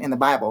abortion in the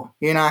Bible,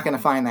 you're not going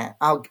to find that.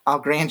 I'll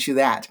grant you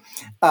that.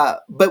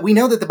 But we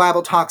know that the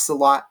Bible talks a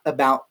lot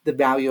about the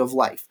value of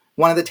life.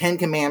 One of the 10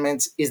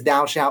 commandments is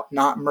thou shalt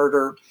not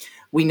murder.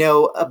 We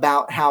know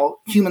about how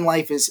human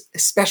life is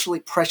especially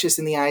precious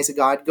in the eyes of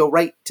God. Go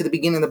right to the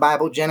beginning of the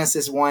Bible,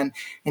 Genesis 1,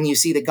 and you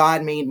see that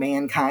God made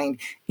mankind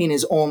in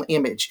his own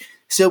image.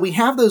 So we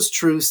have those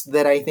truths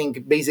that I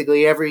think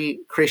basically every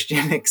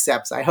Christian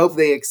accepts. I hope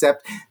they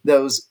accept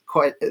those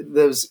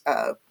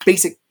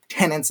basic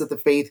tenets of the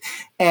faith.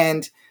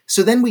 And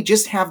so then we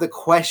just have the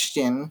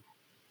question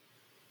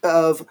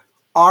of,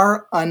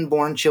 are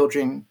unborn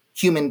children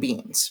human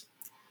beings?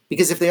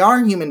 Because if they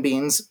are human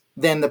beings,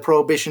 then the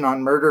prohibition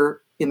on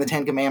murder in the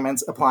Ten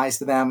Commandments applies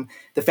to them.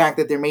 The fact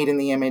that they're made in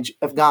the image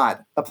of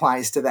God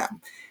applies to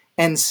them.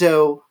 And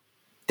so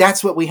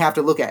that's what we have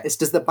to look at, is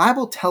does the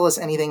Bible tell us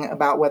anything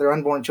about whether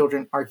unborn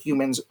children are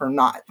humans or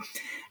not?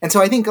 And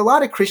so I think a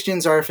lot of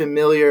Christians are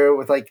familiar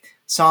with like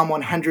Psalm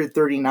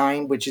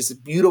 139, which is a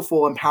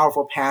beautiful and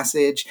powerful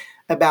passage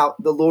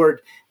about the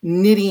Lord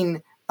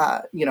knitting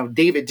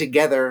David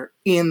together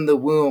in the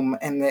womb,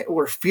 and that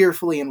we're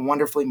fearfully and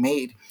wonderfully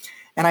made.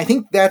 And I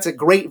think that's a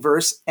great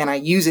verse, and I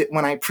use it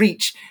when I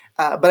preach.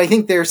 But I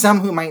think there are some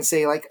who might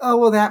say like, oh,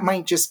 well, that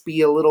might just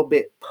be a little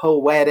bit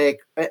poetic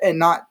and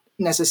not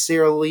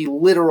necessarily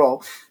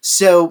literal.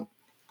 So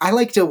I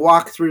like to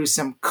walk through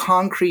some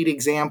concrete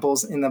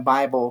examples in the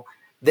Bible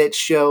that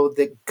show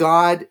that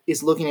God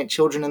is looking at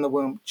children in the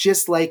womb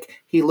just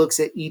like he looks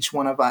at each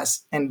one of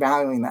us and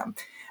valuing them.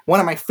 One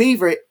of my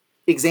favorite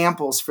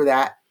examples for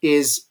that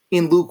is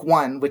in Luke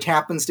 1, which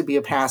happens to be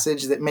a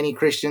passage that many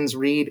Christians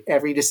read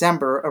every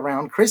December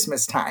around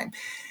Christmas time.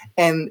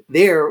 And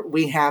there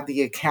we have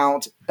the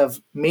account of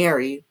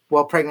Mary,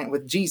 while pregnant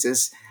with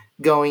Jesus,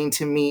 going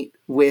to meet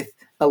with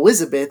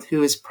Elizabeth,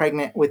 who is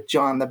pregnant with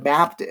John the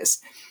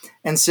Baptist.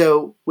 And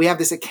so we have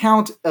this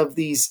account of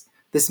this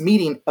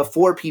meeting of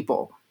 4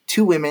 people,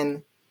 2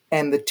 women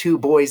and the 2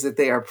 boys that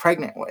they are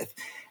pregnant with.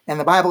 And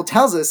the Bible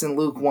tells us in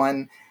Luke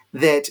 1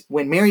 that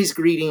when Mary's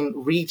greeting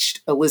reached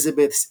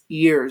Elizabeth's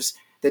ears,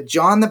 that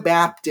John the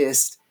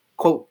Baptist,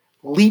 quote,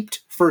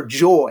 leaped for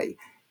joy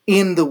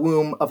in the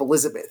womb of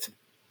Elizabeth.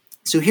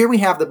 So here we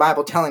have the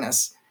Bible telling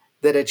us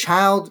that a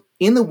child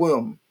in the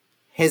womb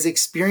has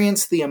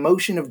experienced the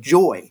emotion of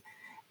joy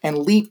and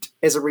leaped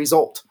as a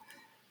result.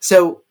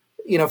 So,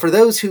 for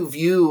those who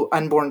view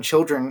unborn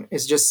children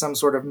as just some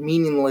sort of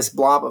meaningless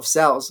blob of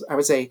cells, I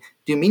would say,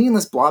 do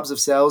meaningless blobs of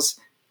cells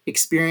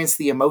experience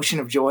the emotion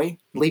of joy,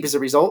 leap as a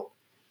result?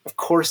 Of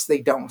course they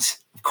don't.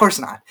 Of course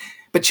not.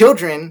 But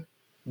children,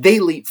 they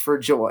leap for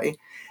joy.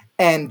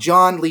 And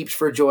John leaped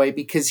for joy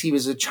because he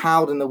was a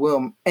child in the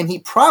womb. And he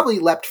probably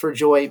leapt for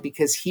joy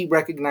because he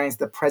recognized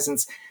the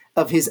presence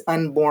of his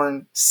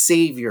unborn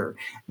Savior,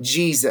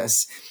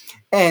 Jesus.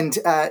 And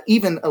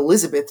even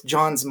Elizabeth,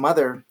 John's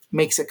mother,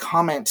 makes a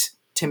comment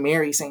to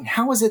Mary saying,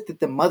 how is it that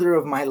the mother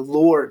of my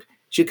Lord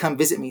should come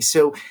visit me?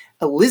 So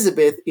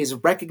Elizabeth is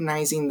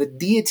recognizing the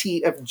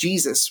deity of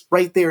Jesus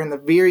right there in the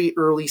very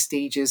early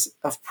stages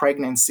of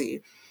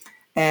pregnancy.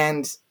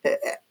 And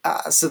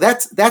so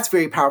that's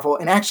very powerful.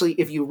 And actually,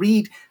 if you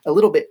read a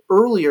little bit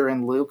earlier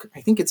in Luke,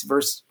 I think it's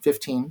verse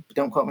 15, but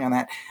don't quote me on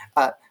that,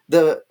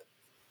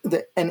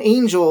 an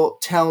angel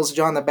tells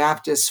John the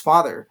Baptist's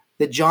father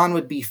that John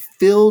would be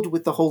filled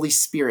with the Holy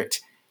Spirit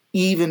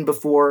even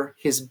before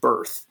his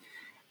birth.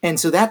 And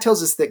so that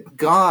tells us that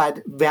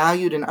God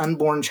valued an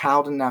unborn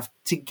child enough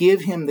to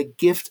give him the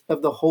gift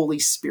of the Holy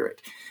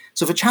Spirit.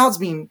 So if a child's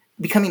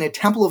becoming a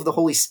temple of the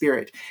Holy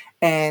Spirit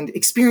and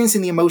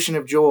experiencing the emotion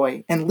of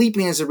joy and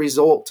leaping as a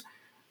result,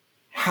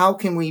 how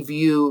can we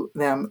view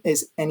them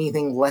as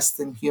anything less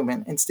than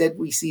human? Instead,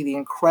 we see the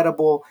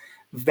incredible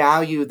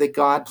value that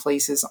God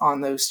places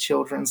on those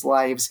children's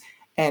lives.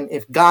 And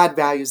if God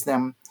values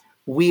them,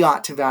 we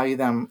ought to value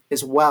them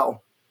as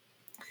well.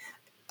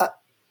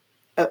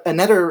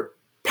 Another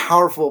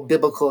powerful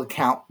biblical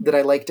account that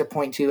I like to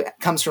point to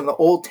comes from the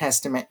Old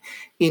Testament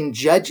in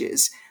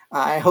Judges.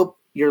 I hope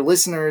your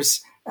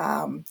listeners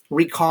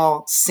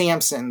recall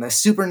Samson, the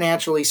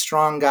supernaturally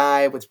strong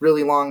guy with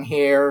really long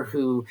hair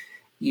who,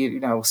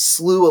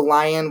 slew a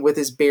lion with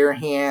his bare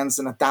hands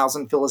and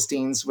 1,000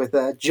 Philistines with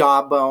a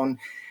jawbone.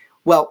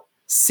 Well,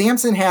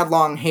 Samson had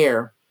long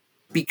hair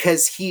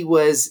because he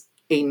was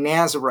a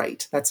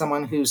Nazirite. That's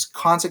someone who's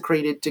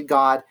consecrated to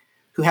God,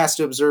 who has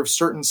to observe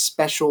certain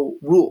special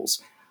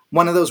rules.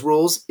 One of those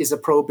rules is a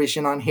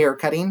prohibition on hair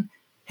cutting,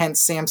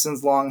 hence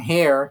Samson's long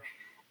hair.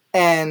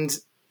 And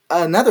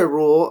another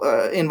rule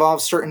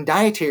involves certain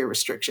dietary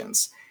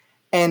restrictions.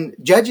 And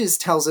Judges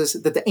tells us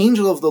that the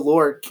angel of the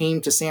Lord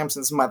came to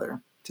Samson's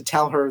mother to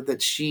tell her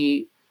that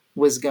she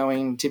was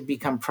going to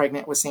become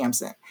pregnant with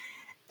Samson,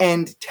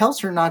 and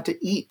tells her not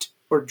to eat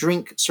or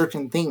drink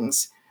certain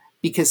things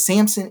because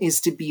Samson is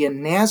to be a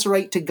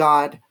Nazirite to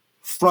God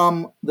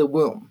from the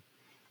womb.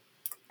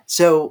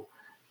 So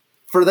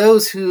for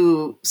those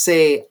who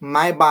say,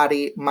 my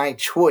body, my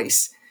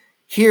choice,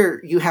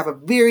 here you have a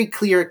very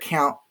clear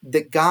account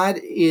that God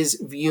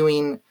is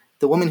viewing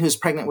the woman who's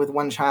pregnant with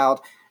one child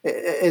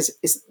as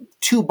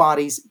 2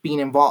 bodies being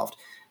involved.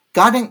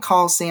 God didn't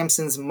call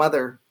Samson's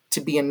mother to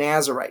be a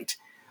Nazirite,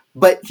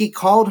 but he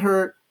called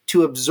her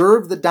to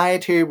observe the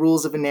dietary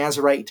rules of a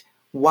Nazirite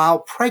while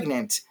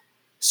pregnant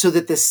so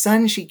that the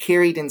son she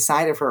carried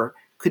inside of her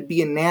could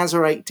be a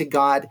Nazirite to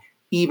God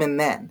even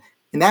then.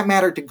 And that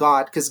mattered to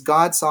God because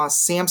God saw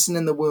Samson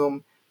in the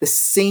womb the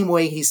same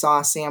way he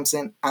saw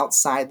Samson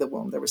outside the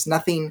womb. There was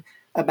nothing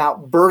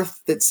about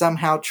birth that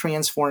somehow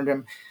transformed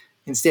him.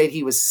 Instead,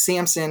 he was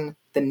Samson,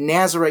 the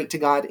Nazirite to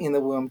God in the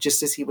womb,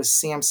 just as he was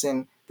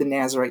Samson, the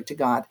Nazirite to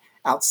God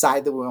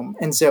outside the womb.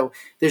 And so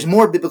there's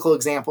more biblical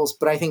examples,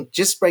 but I think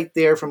just right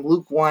there from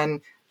Luke 1,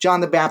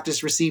 John the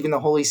Baptist receiving the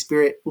Holy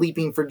Spirit,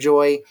 leaping for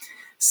joy.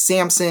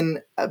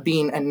 Samson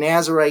being a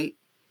Nazarite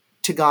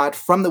to God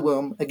from the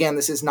womb. Again,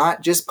 this is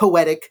not just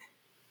poetic.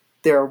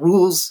 There are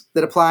rules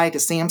that apply to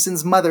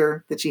Samson's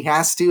mother that she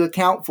has to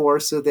account for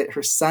so that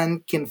her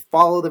son can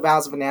follow the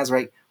vows of a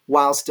Nazarite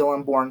while still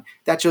unborn.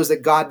 That shows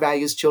that God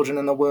values children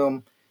in the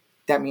womb.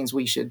 That means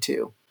we should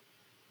too.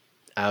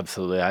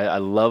 Absolutely. I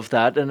love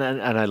that. And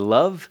I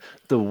love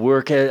the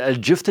work.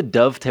 Just to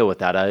dovetail with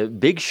that, a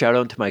big shout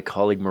out to my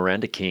colleague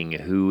Miranda King,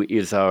 who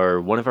is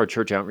one of our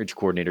church outreach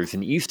coordinators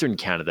in Eastern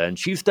Canada. And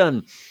she's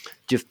done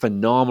just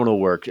phenomenal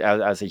work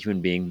as a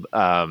human being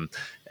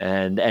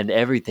and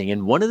everything.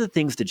 And one of the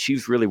things that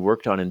she's really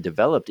worked on and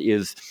developed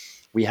is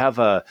we have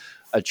a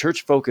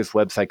church-focused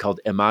website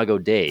called Imago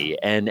Dei,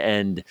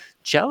 and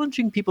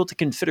challenging people to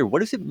consider, what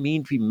does it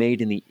mean to be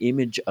made in the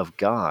image of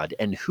God,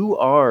 and who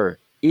are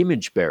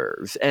image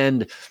bearers?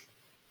 And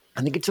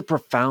I think it's a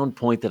profound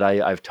point that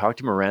I've talked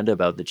to Miranda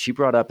about, that she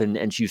brought up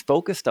and she's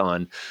focused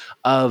on,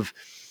 of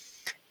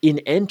in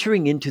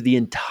entering into the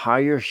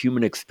entire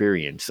human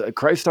experience,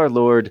 Christ our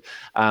Lord,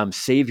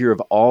 Savior of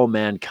all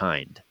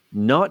mankind,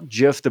 not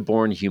just the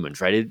born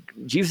humans, right?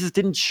 Jesus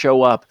didn't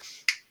show up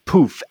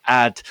poof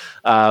at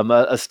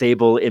a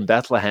stable in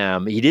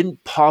Bethlehem. He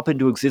didn't pop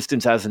into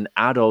existence as an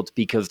adult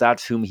because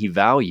that's whom he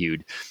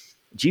valued.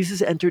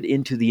 Jesus entered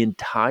into the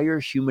entire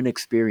human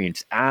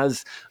experience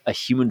as a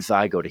human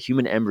zygote, a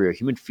human embryo, a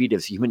human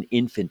fetus, a human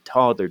infant,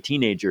 toddler,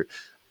 teenager,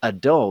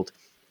 adult,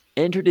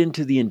 entered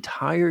into the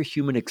entire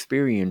human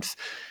experience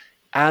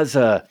as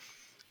an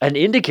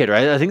indicator.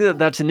 I think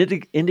that's an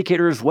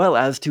indicator as well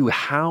as to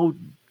how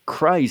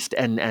Christ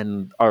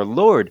and our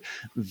Lord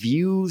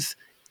views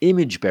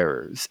image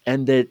bearers,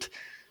 and that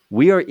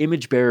we are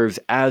image bearers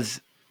as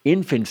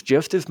infants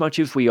just as much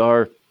as we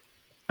are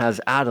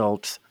as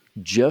adults,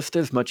 just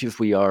as much as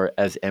we are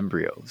as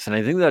embryos. And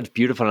I think that's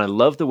beautiful. And I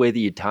love the way that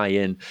you tie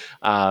in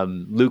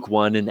Luke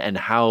 1 and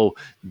how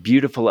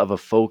beautiful of a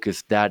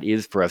focus that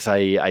is for us.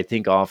 I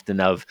think often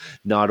of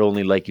not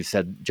only, like you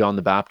said, John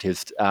the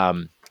Baptist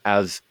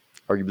as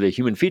arguably a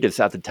human fetus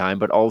at the time,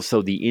 but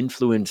also the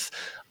influence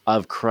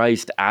of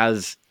Christ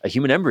as a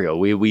human embryo.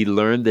 We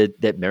learned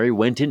that Mary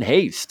went in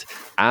haste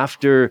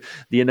after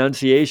the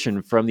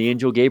Annunciation from the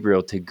angel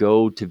Gabriel to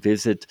go to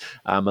visit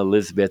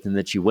Elizabeth, and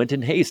that she went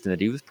in haste, and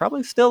that he was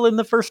probably still in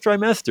the first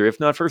trimester, if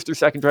not first or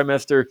second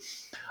trimester.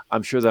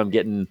 I'm sure that I'm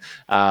getting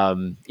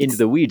into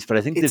the weeds, but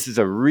I think this is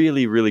a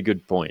really, really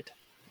good point.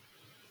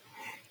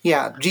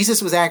 Yeah,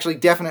 Jesus was actually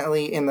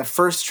definitely in the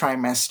first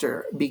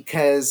trimester,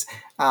 because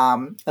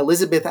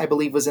Elizabeth, I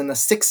believe, was in the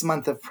 6th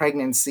month of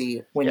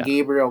pregnancy when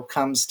Gabriel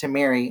comes to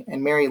Mary,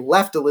 and Mary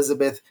left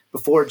Elizabeth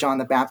before John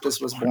the Baptist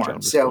was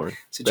born. So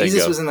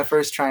Jesus was in the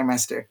first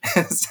trimester.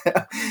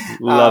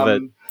 Love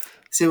it.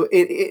 So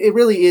it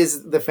really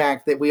is the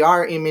fact that we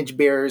are image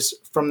bearers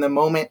from the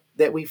moment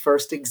that we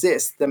first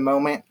exist, the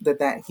moment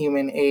that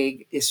human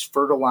egg is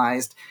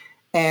fertilized.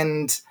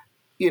 And,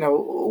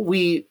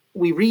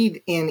 we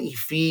read in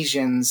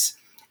Ephesians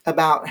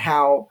about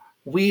how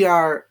we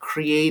are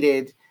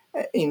created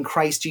in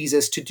Christ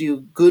Jesus to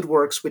do good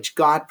works which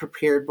God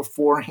prepared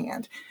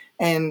beforehand.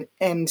 And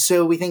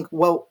so we think,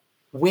 well,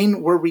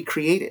 when were we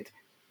created?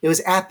 It was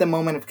at the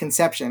moment of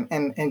conception.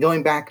 And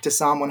going back to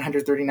Psalm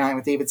 139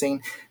 with David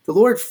saying, the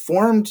Lord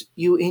formed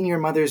you in your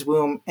mother's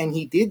womb, and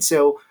he did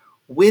so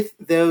with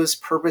those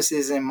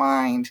purposes in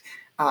mind.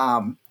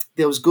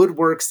 Those good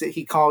works that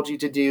he called you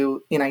to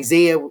do. In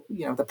Isaiah,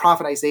 the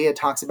prophet Isaiah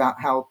talks about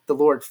how the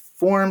Lord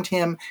formed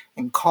him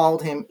and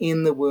called him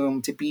in the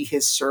womb to be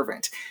his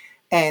servant.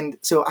 And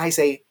so I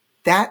say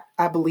that,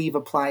 I believe,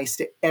 applies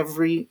to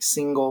every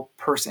single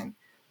person.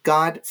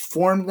 God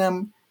formed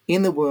them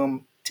in the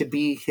womb to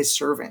be his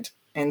servant.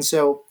 And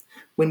so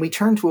when we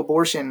turn to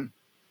abortion,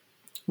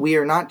 we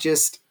are not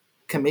just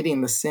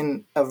committing the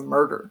sin of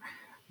murder,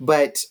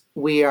 but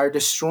we are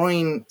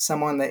destroying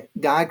someone that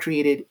God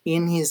created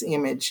in his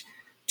image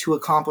to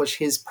accomplish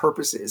his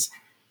purposes.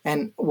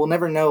 And we'll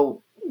never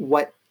know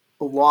what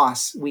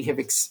loss we have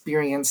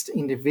experienced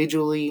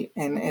individually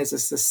and as a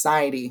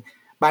society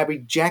by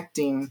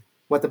rejecting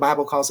what the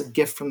Bible calls a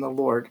gift from the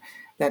Lord,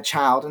 that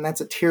child. And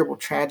that's a terrible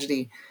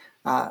tragedy.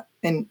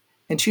 And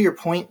to your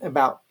point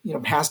about,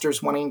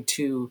 pastors wanting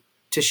to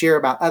share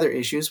about other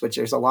issues, which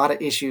there's a lot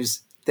of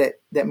issues that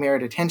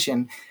merit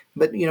attention.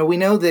 But, we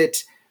know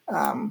that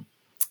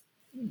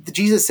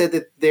Jesus said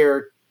that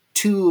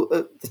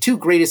the two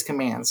greatest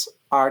commands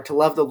are to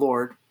love the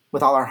Lord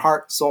with all our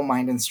heart, soul,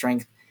 mind, and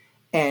strength,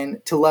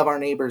 and to love our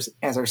neighbors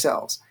as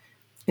ourselves.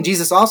 And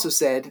Jesus also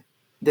said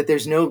that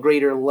there's no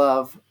greater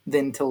love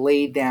than to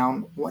lay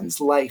down one's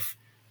life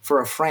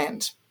for a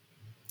friend.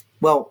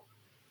 Well,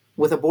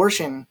 with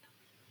abortion,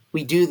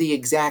 we do the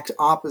exact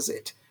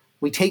opposite.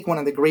 We take one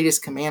of the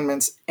greatest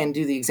commandments and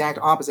do the exact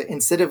opposite.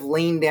 Instead of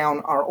laying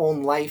down our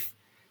own life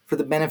for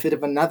the benefit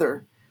of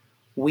another,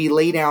 we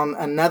lay down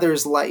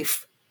another's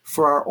life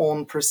for our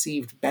own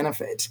perceived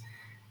benefit.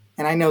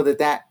 And I know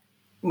that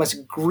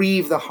must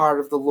grieve the heart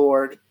of the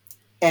Lord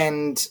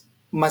and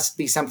must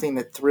be something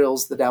that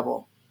thrills the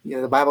devil.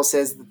 The Bible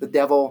says that the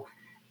devil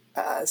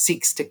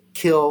seeks to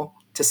kill,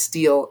 to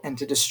steal, and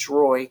to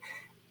destroy.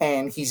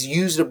 and he's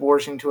used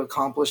abortion to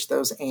accomplish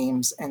those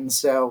aims. And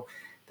so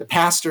the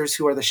pastors,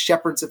 who are the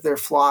shepherds of their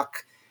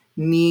flock,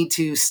 need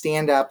to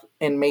stand up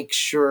and make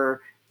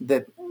sure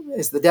that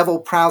as the devil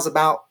prowls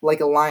about like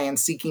a lion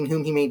seeking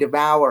whom he may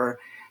devour,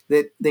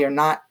 that they are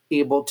not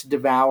able to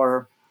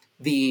devour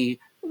the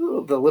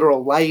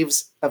literal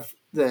lives of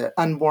the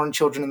unborn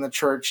children in the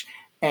church,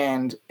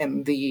 and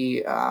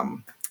the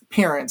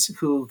parents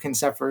who can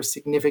suffer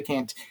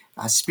significant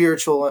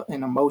spiritual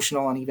and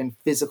emotional and even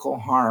physical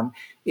harm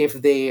if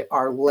they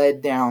are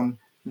led down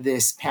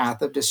this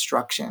path of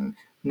destruction,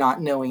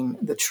 not knowing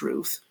the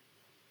truth.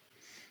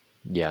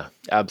 Yeah,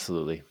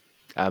 absolutely.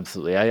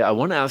 Absolutely. I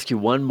want to ask you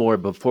one more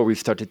before we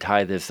start to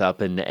tie this up,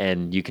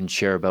 and you can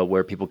share about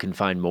where people can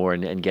find more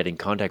and get in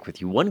contact with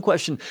you. One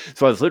question.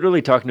 So I was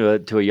literally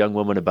talking to a young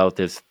woman about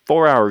this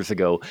 4 hours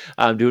ago.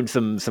 I'm doing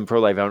some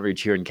pro-life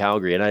outreach here in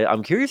Calgary. And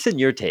I'm curious in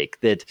your take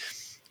that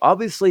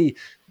obviously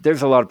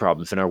there's a lot of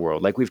problems in our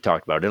world, like we've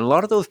talked about. And a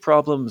lot of those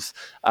problems,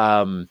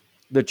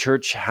 the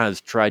church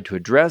has tried to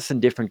address in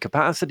different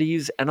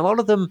capacities. And a lot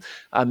of them,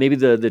 maybe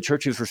the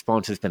church's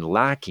response has been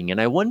lacking. And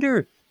I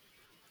wonder,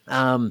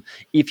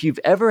 if you've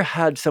ever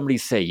had somebody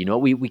say,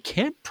 we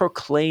can't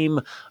proclaim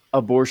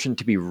abortion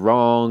to be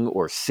wrong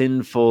or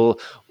sinful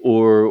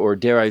or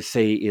dare I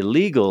say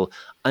illegal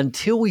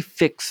until we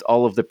fix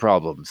all of the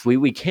problems.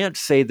 We can't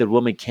say that a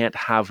woman can't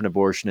have an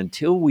abortion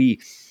until we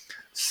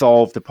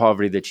solve the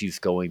poverty that she's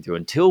going through,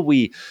 until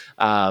we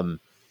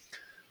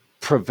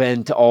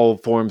prevent all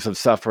forms of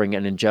suffering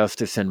and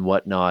injustice and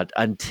whatnot,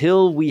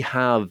 until we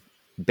have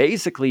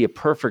basically a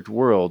perfect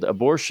world.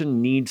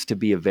 Abortion needs to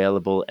be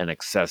available and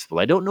accessible.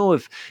 I don't know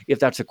if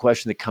that's a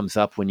question that comes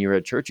up when you're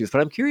at churches, but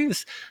I'm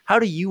curious, how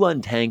do you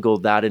untangle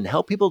that and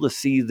help people to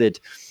see that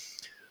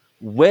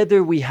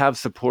whether we have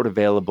support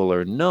available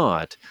or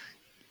not,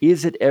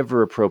 is it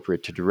ever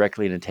appropriate to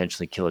directly and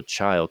intentionally kill a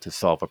child to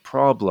solve a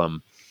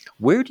problem?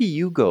 Where do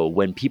you go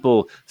when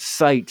people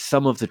cite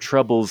some of the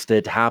troubles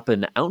that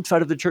happen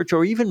outside of the church,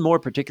 or even more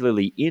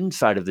particularly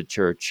inside of the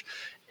church,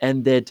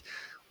 and that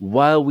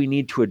while we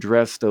need to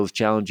address those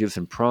challenges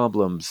and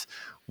problems,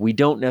 we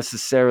don't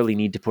necessarily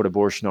need to put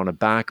abortion on a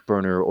back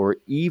burner, or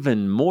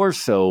even more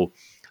so,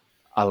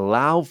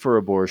 allow for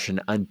abortion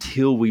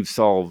until we've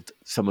solved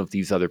some of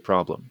these other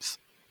problems?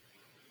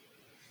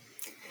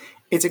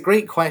 It's a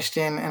great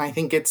question, and I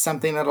think it's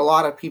something that a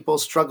lot of people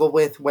struggle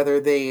with,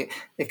 whether they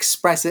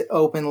express it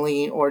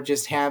openly or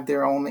just have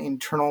their own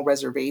internal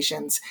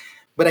reservations.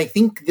 But I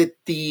think that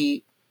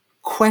the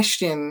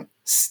question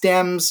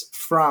stems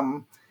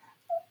from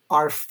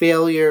our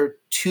failure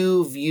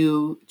to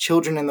view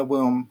children in the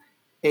womb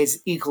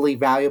as equally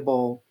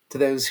valuable to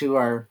those who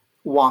are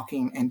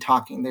walking and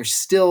talking. There's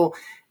still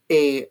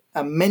a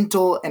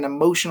mental and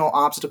emotional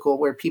obstacle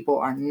where people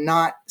are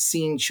not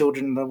seeing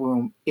children in the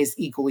womb as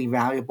equally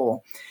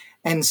valuable.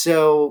 And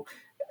so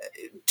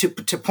to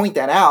point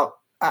that out,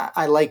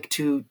 I like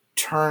to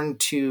turn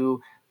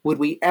to, would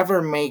we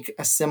ever make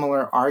a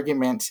similar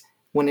argument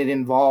when it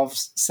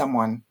involves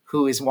someone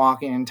who is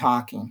walking and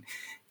talking?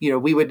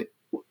 We would,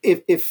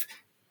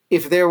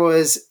 if there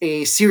was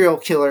a serial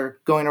killer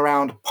going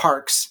around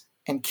parks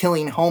and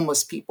killing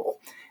homeless people,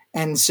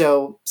 and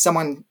so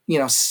someone,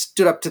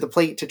 stood up to the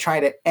plate to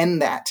try to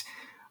end that,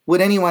 would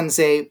anyone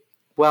say,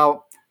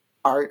 well,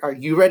 are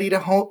you ready to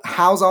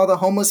house all the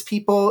homeless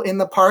people in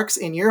the parks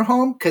in your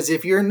home? Because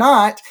if you're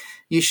not,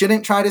 you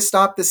shouldn't try to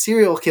stop the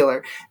serial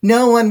killer.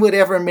 No one would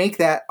ever make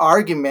that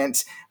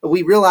argument.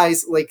 We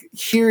realize,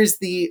 here's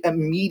the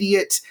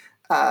immediate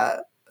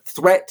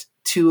threat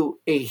to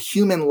a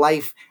human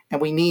life,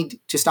 and we need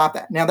to stop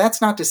that. Now,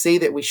 that's not to say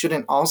that we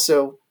shouldn't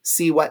also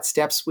see what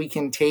steps we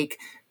can take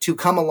to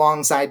come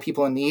alongside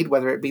people in need,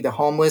 whether it be the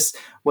homeless,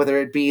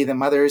 whether it be the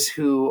mothers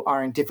who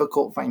are in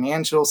difficult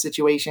financial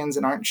situations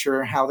and aren't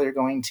sure how they're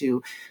going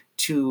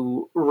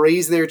to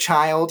raise their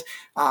child.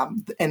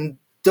 And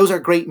those are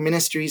great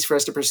ministries for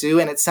us to pursue.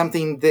 And it's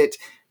something that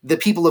the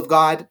people of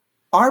God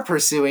are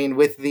pursuing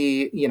with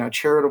the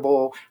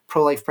charitable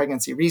pro-life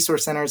pregnancy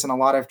resource centers and a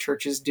lot of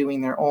churches doing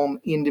their own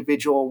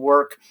individual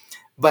work.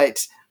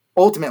 But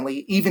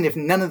ultimately, even if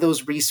none of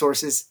those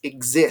resources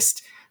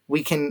exist,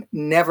 we can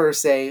never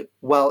say,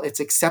 well, it's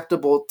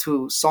acceptable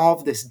to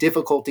solve this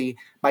difficulty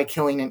by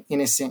killing an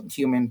innocent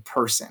human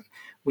person.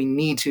 We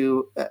need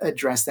to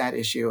address that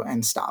issue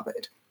and stop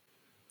it.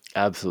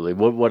 Absolutely.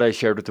 What I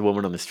shared with the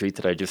woman on the street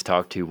that I just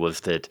talked to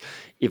was that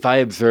if I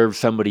observe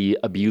somebody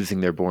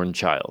abusing their born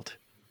child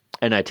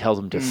and I tell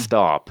them to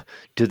stop,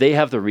 do they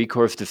have the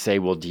recourse to say,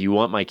 well, do you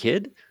want my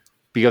kid?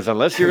 Because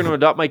unless you're going to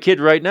adopt my kid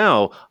right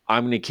now,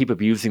 I'm going to keep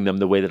abusing them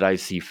the way that I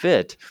see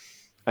fit.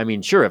 I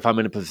mean, sure, if I'm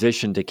in a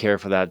position to care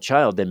for that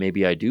child, then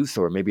maybe I do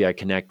so, or maybe I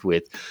connect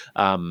with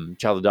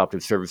child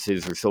adoptive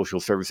services or social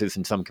services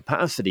in some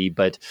capacity.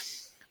 But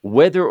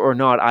whether or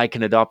not I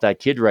can adopt that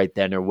kid right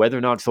then, or whether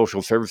or not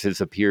social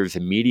services appears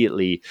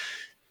immediately,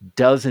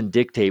 doesn't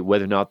dictate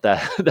whether or not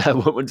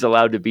that woman's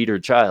allowed to beat her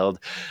child.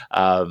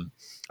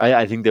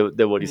 I think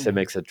that what you said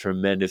makes a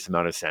tremendous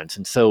amount of sense.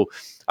 And so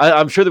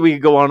I'm sure that we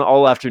could go on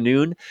all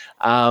afternoon.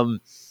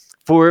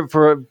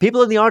 For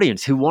people in the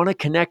audience who want to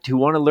connect, who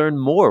want to learn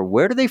more,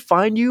 where do they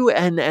find you,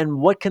 and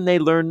what can they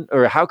learn,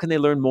 or how can they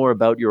learn more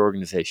about your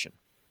organization?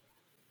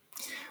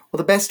 Well,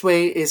 the best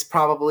way is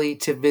probably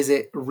to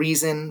visit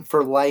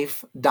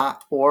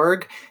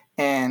reasonforlife.org,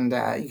 and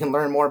you can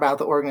learn more about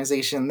the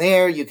organization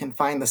there. You can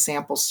find the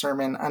sample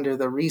sermon under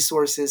the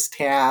resources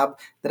tab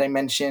that I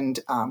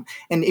mentioned. And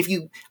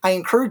I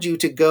encourage you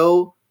to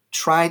go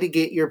try to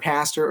get your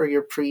pastor or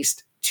your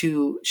priest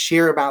to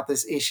share about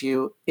this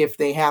issue if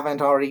they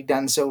haven't already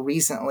done so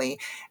recently.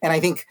 And I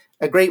think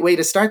a great way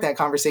to start that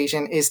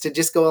conversation is to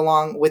just go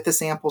along with the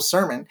sample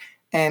sermon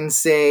and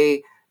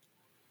say,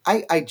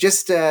 I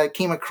just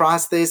came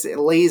across this. It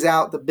lays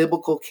out the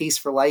biblical case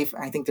for life.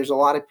 I think there's a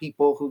lot of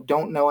people who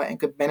don't know it and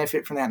could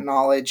benefit from that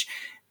knowledge.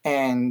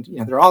 And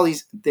there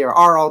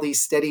are all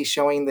these studies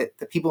showing that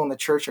the people in the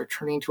church are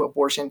turning to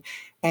abortion,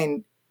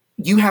 and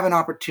you have an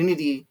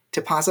opportunity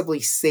to possibly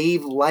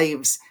save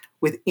lives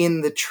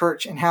within the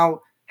church. And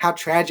how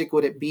tragic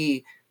would it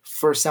be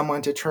for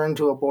someone to turn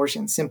to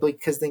abortion simply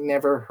because they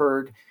never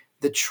heard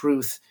the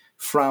truth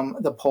from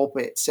the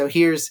pulpit? So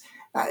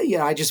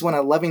I just want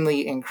to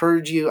lovingly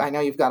encourage you. I know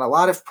you've got a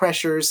lot of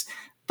pressures,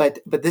 but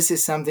this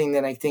is something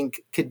that I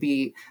think could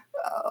be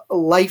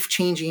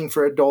life-changing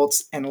for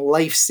adults and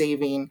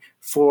life-saving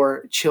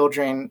for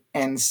children.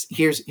 And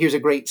here's a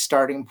great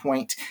starting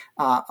point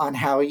on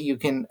how you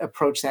can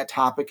approach that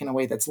topic in a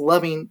way that's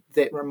loving,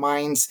 that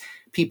reminds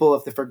people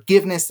of the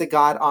forgiveness that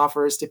God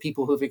offers to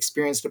people who've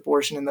experienced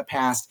abortion in the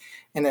past,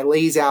 and that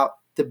lays out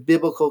the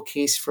biblical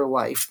case for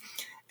life.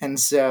 And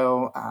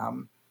so,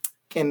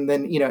 and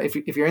then,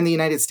 if you're in the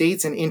United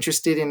States and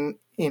interested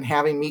in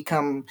having me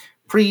come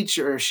preach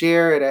or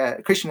share at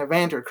a Christian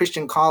event or a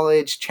Christian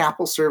college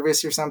chapel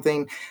service or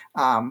something,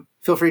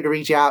 feel free to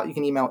reach out. You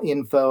can email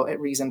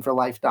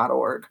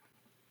info@reasonforlife.org.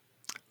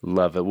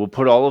 Love it. We'll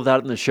put all of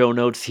that in the show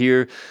notes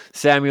here.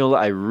 Samuel,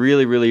 I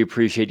really, really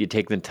appreciate you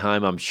taking the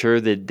time. I'm sure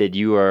that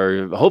you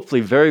are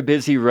hopefully very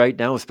busy right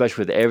now,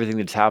 especially with everything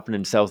that's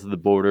happening south of the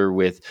border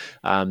with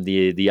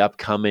the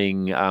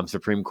upcoming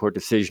Supreme Court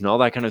decision, all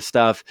that kind of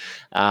stuff.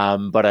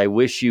 But I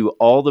wish you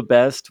all the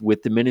best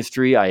with the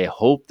ministry. I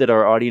hope that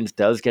our audience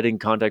does get in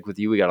contact with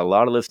you. We got a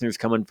lot of listeners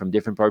coming from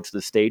different parts of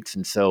the states.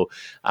 And so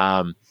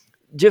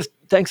just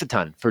thanks a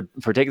ton for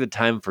taking the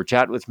time for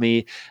chat with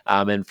me,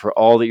 and for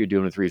all that you're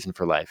doing with Reason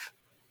for Life.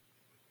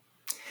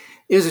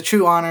 It was a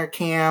true honor,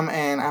 Cam,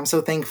 and I'm so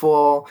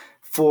thankful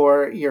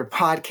for your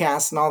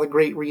podcast and all the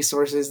great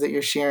resources that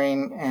you're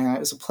sharing. And it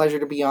was a pleasure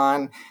to be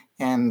on.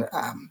 And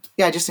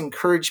I just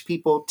encourage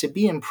people to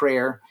be in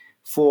prayer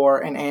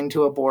for an end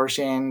to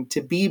abortion, to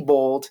be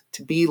bold,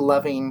 to be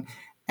loving,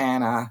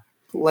 and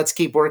let's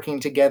keep working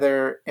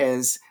together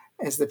as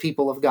the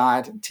people of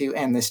God to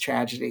end this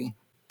tragedy.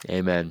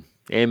 Amen.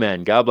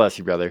 Amen. God bless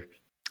you, brother.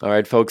 All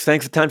right, folks,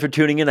 thanks a ton for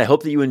tuning in. I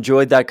hope that you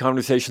enjoyed that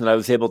conversation that I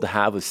was able to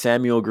have with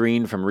Samuel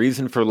Green from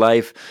Reason for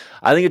Life.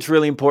 I think it's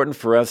really important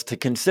for us to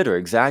consider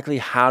exactly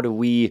how do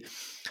we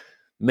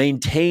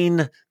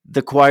maintain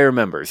the choir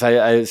members.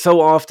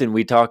 So often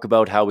we talk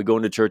about how we go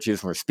into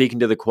churches and we're speaking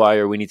to the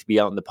choir. We need to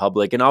be out in the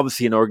public. And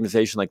obviously an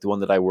organization like the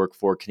one that I work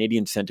for,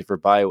 Canadian Centre for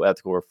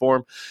Bioethical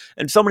Reform,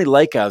 and so many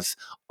like us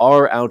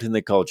are out in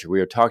the culture.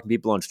 We are talking to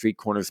people on street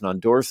corners and on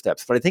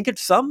doorsteps. But I think at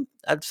some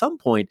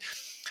point,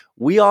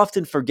 we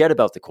often forget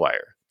about the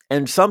choir.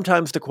 And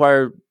sometimes the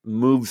choir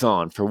moves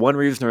on for one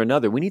reason or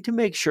another. We need to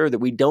make sure that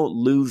we don't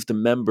lose the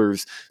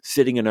members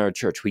sitting in our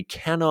church. We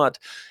cannot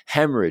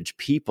hemorrhage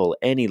people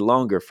any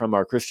longer from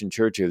our Christian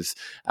churches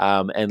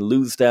and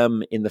lose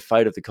them in the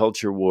fight of the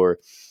culture war,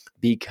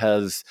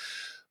 because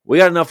we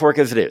got enough work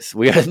as it is.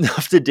 We got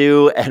enough to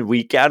do, and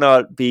we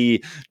cannot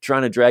be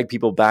trying to drag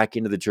people back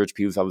into the church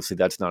pews. Obviously,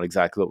 that's not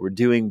exactly what we're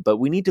doing, but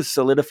we need to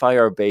solidify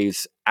our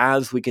base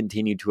as we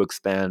continue to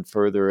expand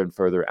further and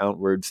further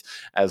outwards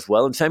as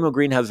well. And Samuel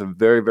Green has a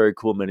very, very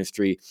cool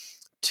ministry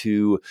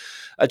to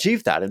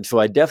achieve that. And so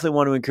I definitely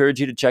want to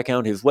encourage you to check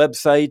out his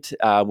website,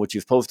 which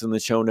is posted in the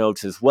show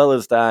notes, as well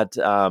as that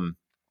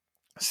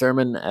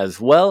sermon as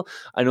well.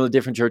 I know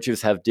different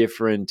churches have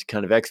different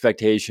kind of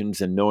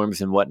expectations and norms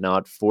and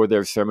whatnot for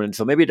their sermon,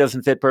 so maybe it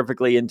doesn't fit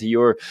perfectly into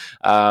your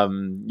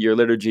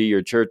liturgy,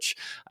 your church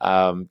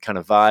kind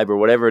of vibe or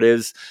whatever it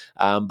is.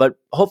 But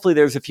hopefully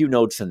there's a few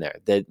notes in there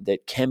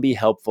that can be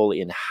helpful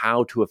in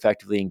how to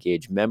effectively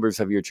engage members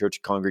of your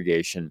church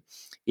congregation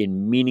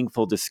in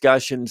meaningful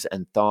discussions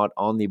and thought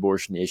on the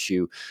abortion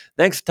issue.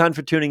 Thanks a ton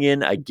for tuning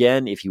in.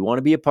 Again, if you want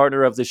to be a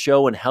partner of the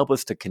show and help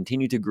us to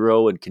continue to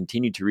grow and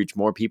continue to reach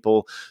more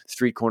people,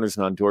 street corners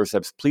and on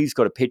doorsteps, please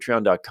go to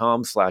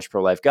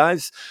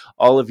patreon.com/prolifeguys.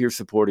 All of your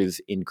support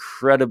is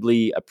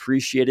incredibly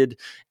appreciated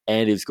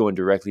and is going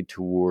directly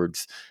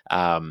towards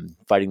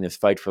fighting this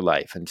fight for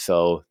life. And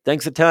so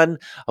thanks a ton.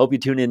 I hope you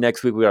tune in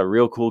next week. We got a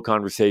real cool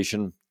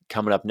conversation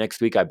coming up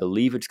next week. I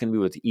believe it's going to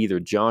be with either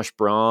Josh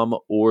Brahm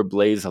or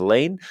Blaise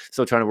Elaine.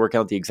 So trying to work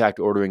out the exact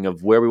ordering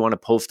of where we want to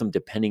post them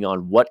depending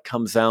on what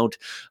comes out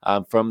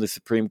from the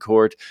Supreme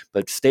Court.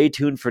 But stay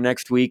tuned for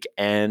next week.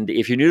 And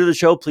if you're new to the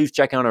show, please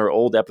check out our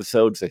old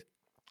episodes.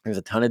 There's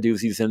a ton of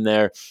doozies in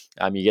there.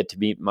 You get to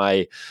meet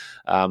my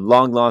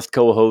long-lost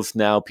co-host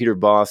now, Peter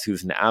Boss,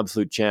 who's an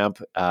absolute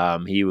champ.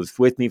 He was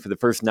with me for the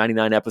first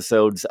 99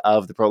 episodes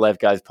of the Pro-Life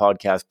Guys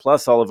podcast,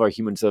 plus all of our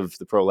Humans of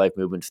the Pro-Life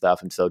Movement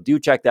stuff. And so do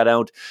check that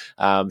out.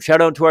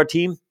 Shout out to our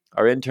team,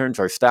 our interns,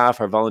 our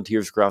staff, our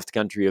volunteers across the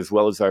country, as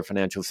well as our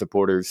financial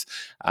supporters.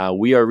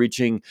 We are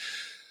reaching...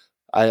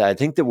 I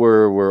think that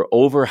we're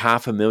over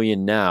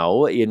 500,000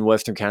 now in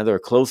Western Canada, or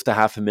close to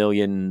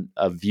 500,000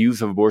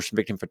 views of abortion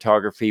victim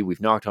photography. We've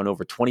knocked on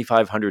over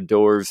 2,500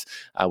 doors.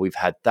 We've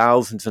had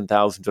thousands and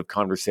thousands of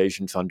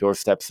conversations on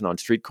doorsteps and on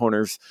street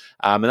corners.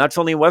 And that's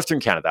only in Western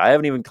Canada. I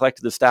haven't even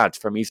collected the stats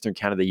from Eastern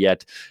Canada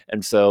yet.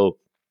 And so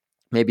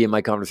maybe in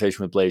my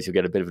conversation with Blaze, you'll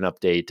get a bit of an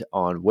update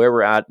on where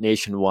we're at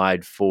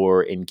nationwide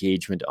for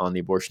engagement on the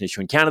abortion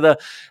issue in Canada.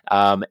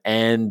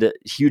 And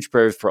huge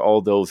prayers for all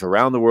those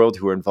around the world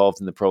who are involved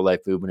in the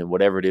pro-life movement and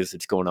whatever it is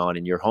that's going on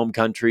in your home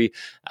country.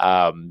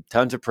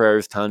 Tons of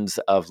prayers, tons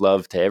of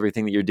love to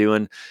everything that you're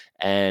doing.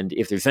 And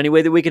if there's any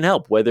way that we can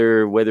help,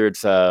 whether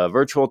it's a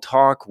virtual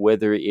talk,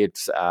 whether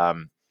it's...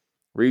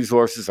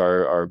 resources,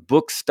 our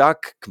book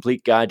Stuck,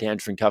 complete guide to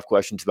answering tough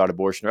questions about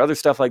abortion or other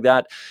stuff like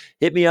that,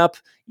 hit me up,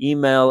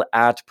 email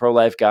at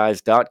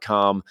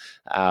prolifeguys.com,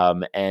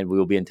 and we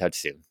will be in touch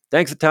soon.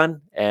 Thanks a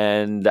ton,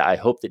 and I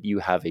hope that you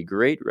have a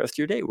great rest of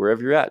your day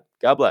wherever you're at.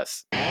 God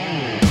bless.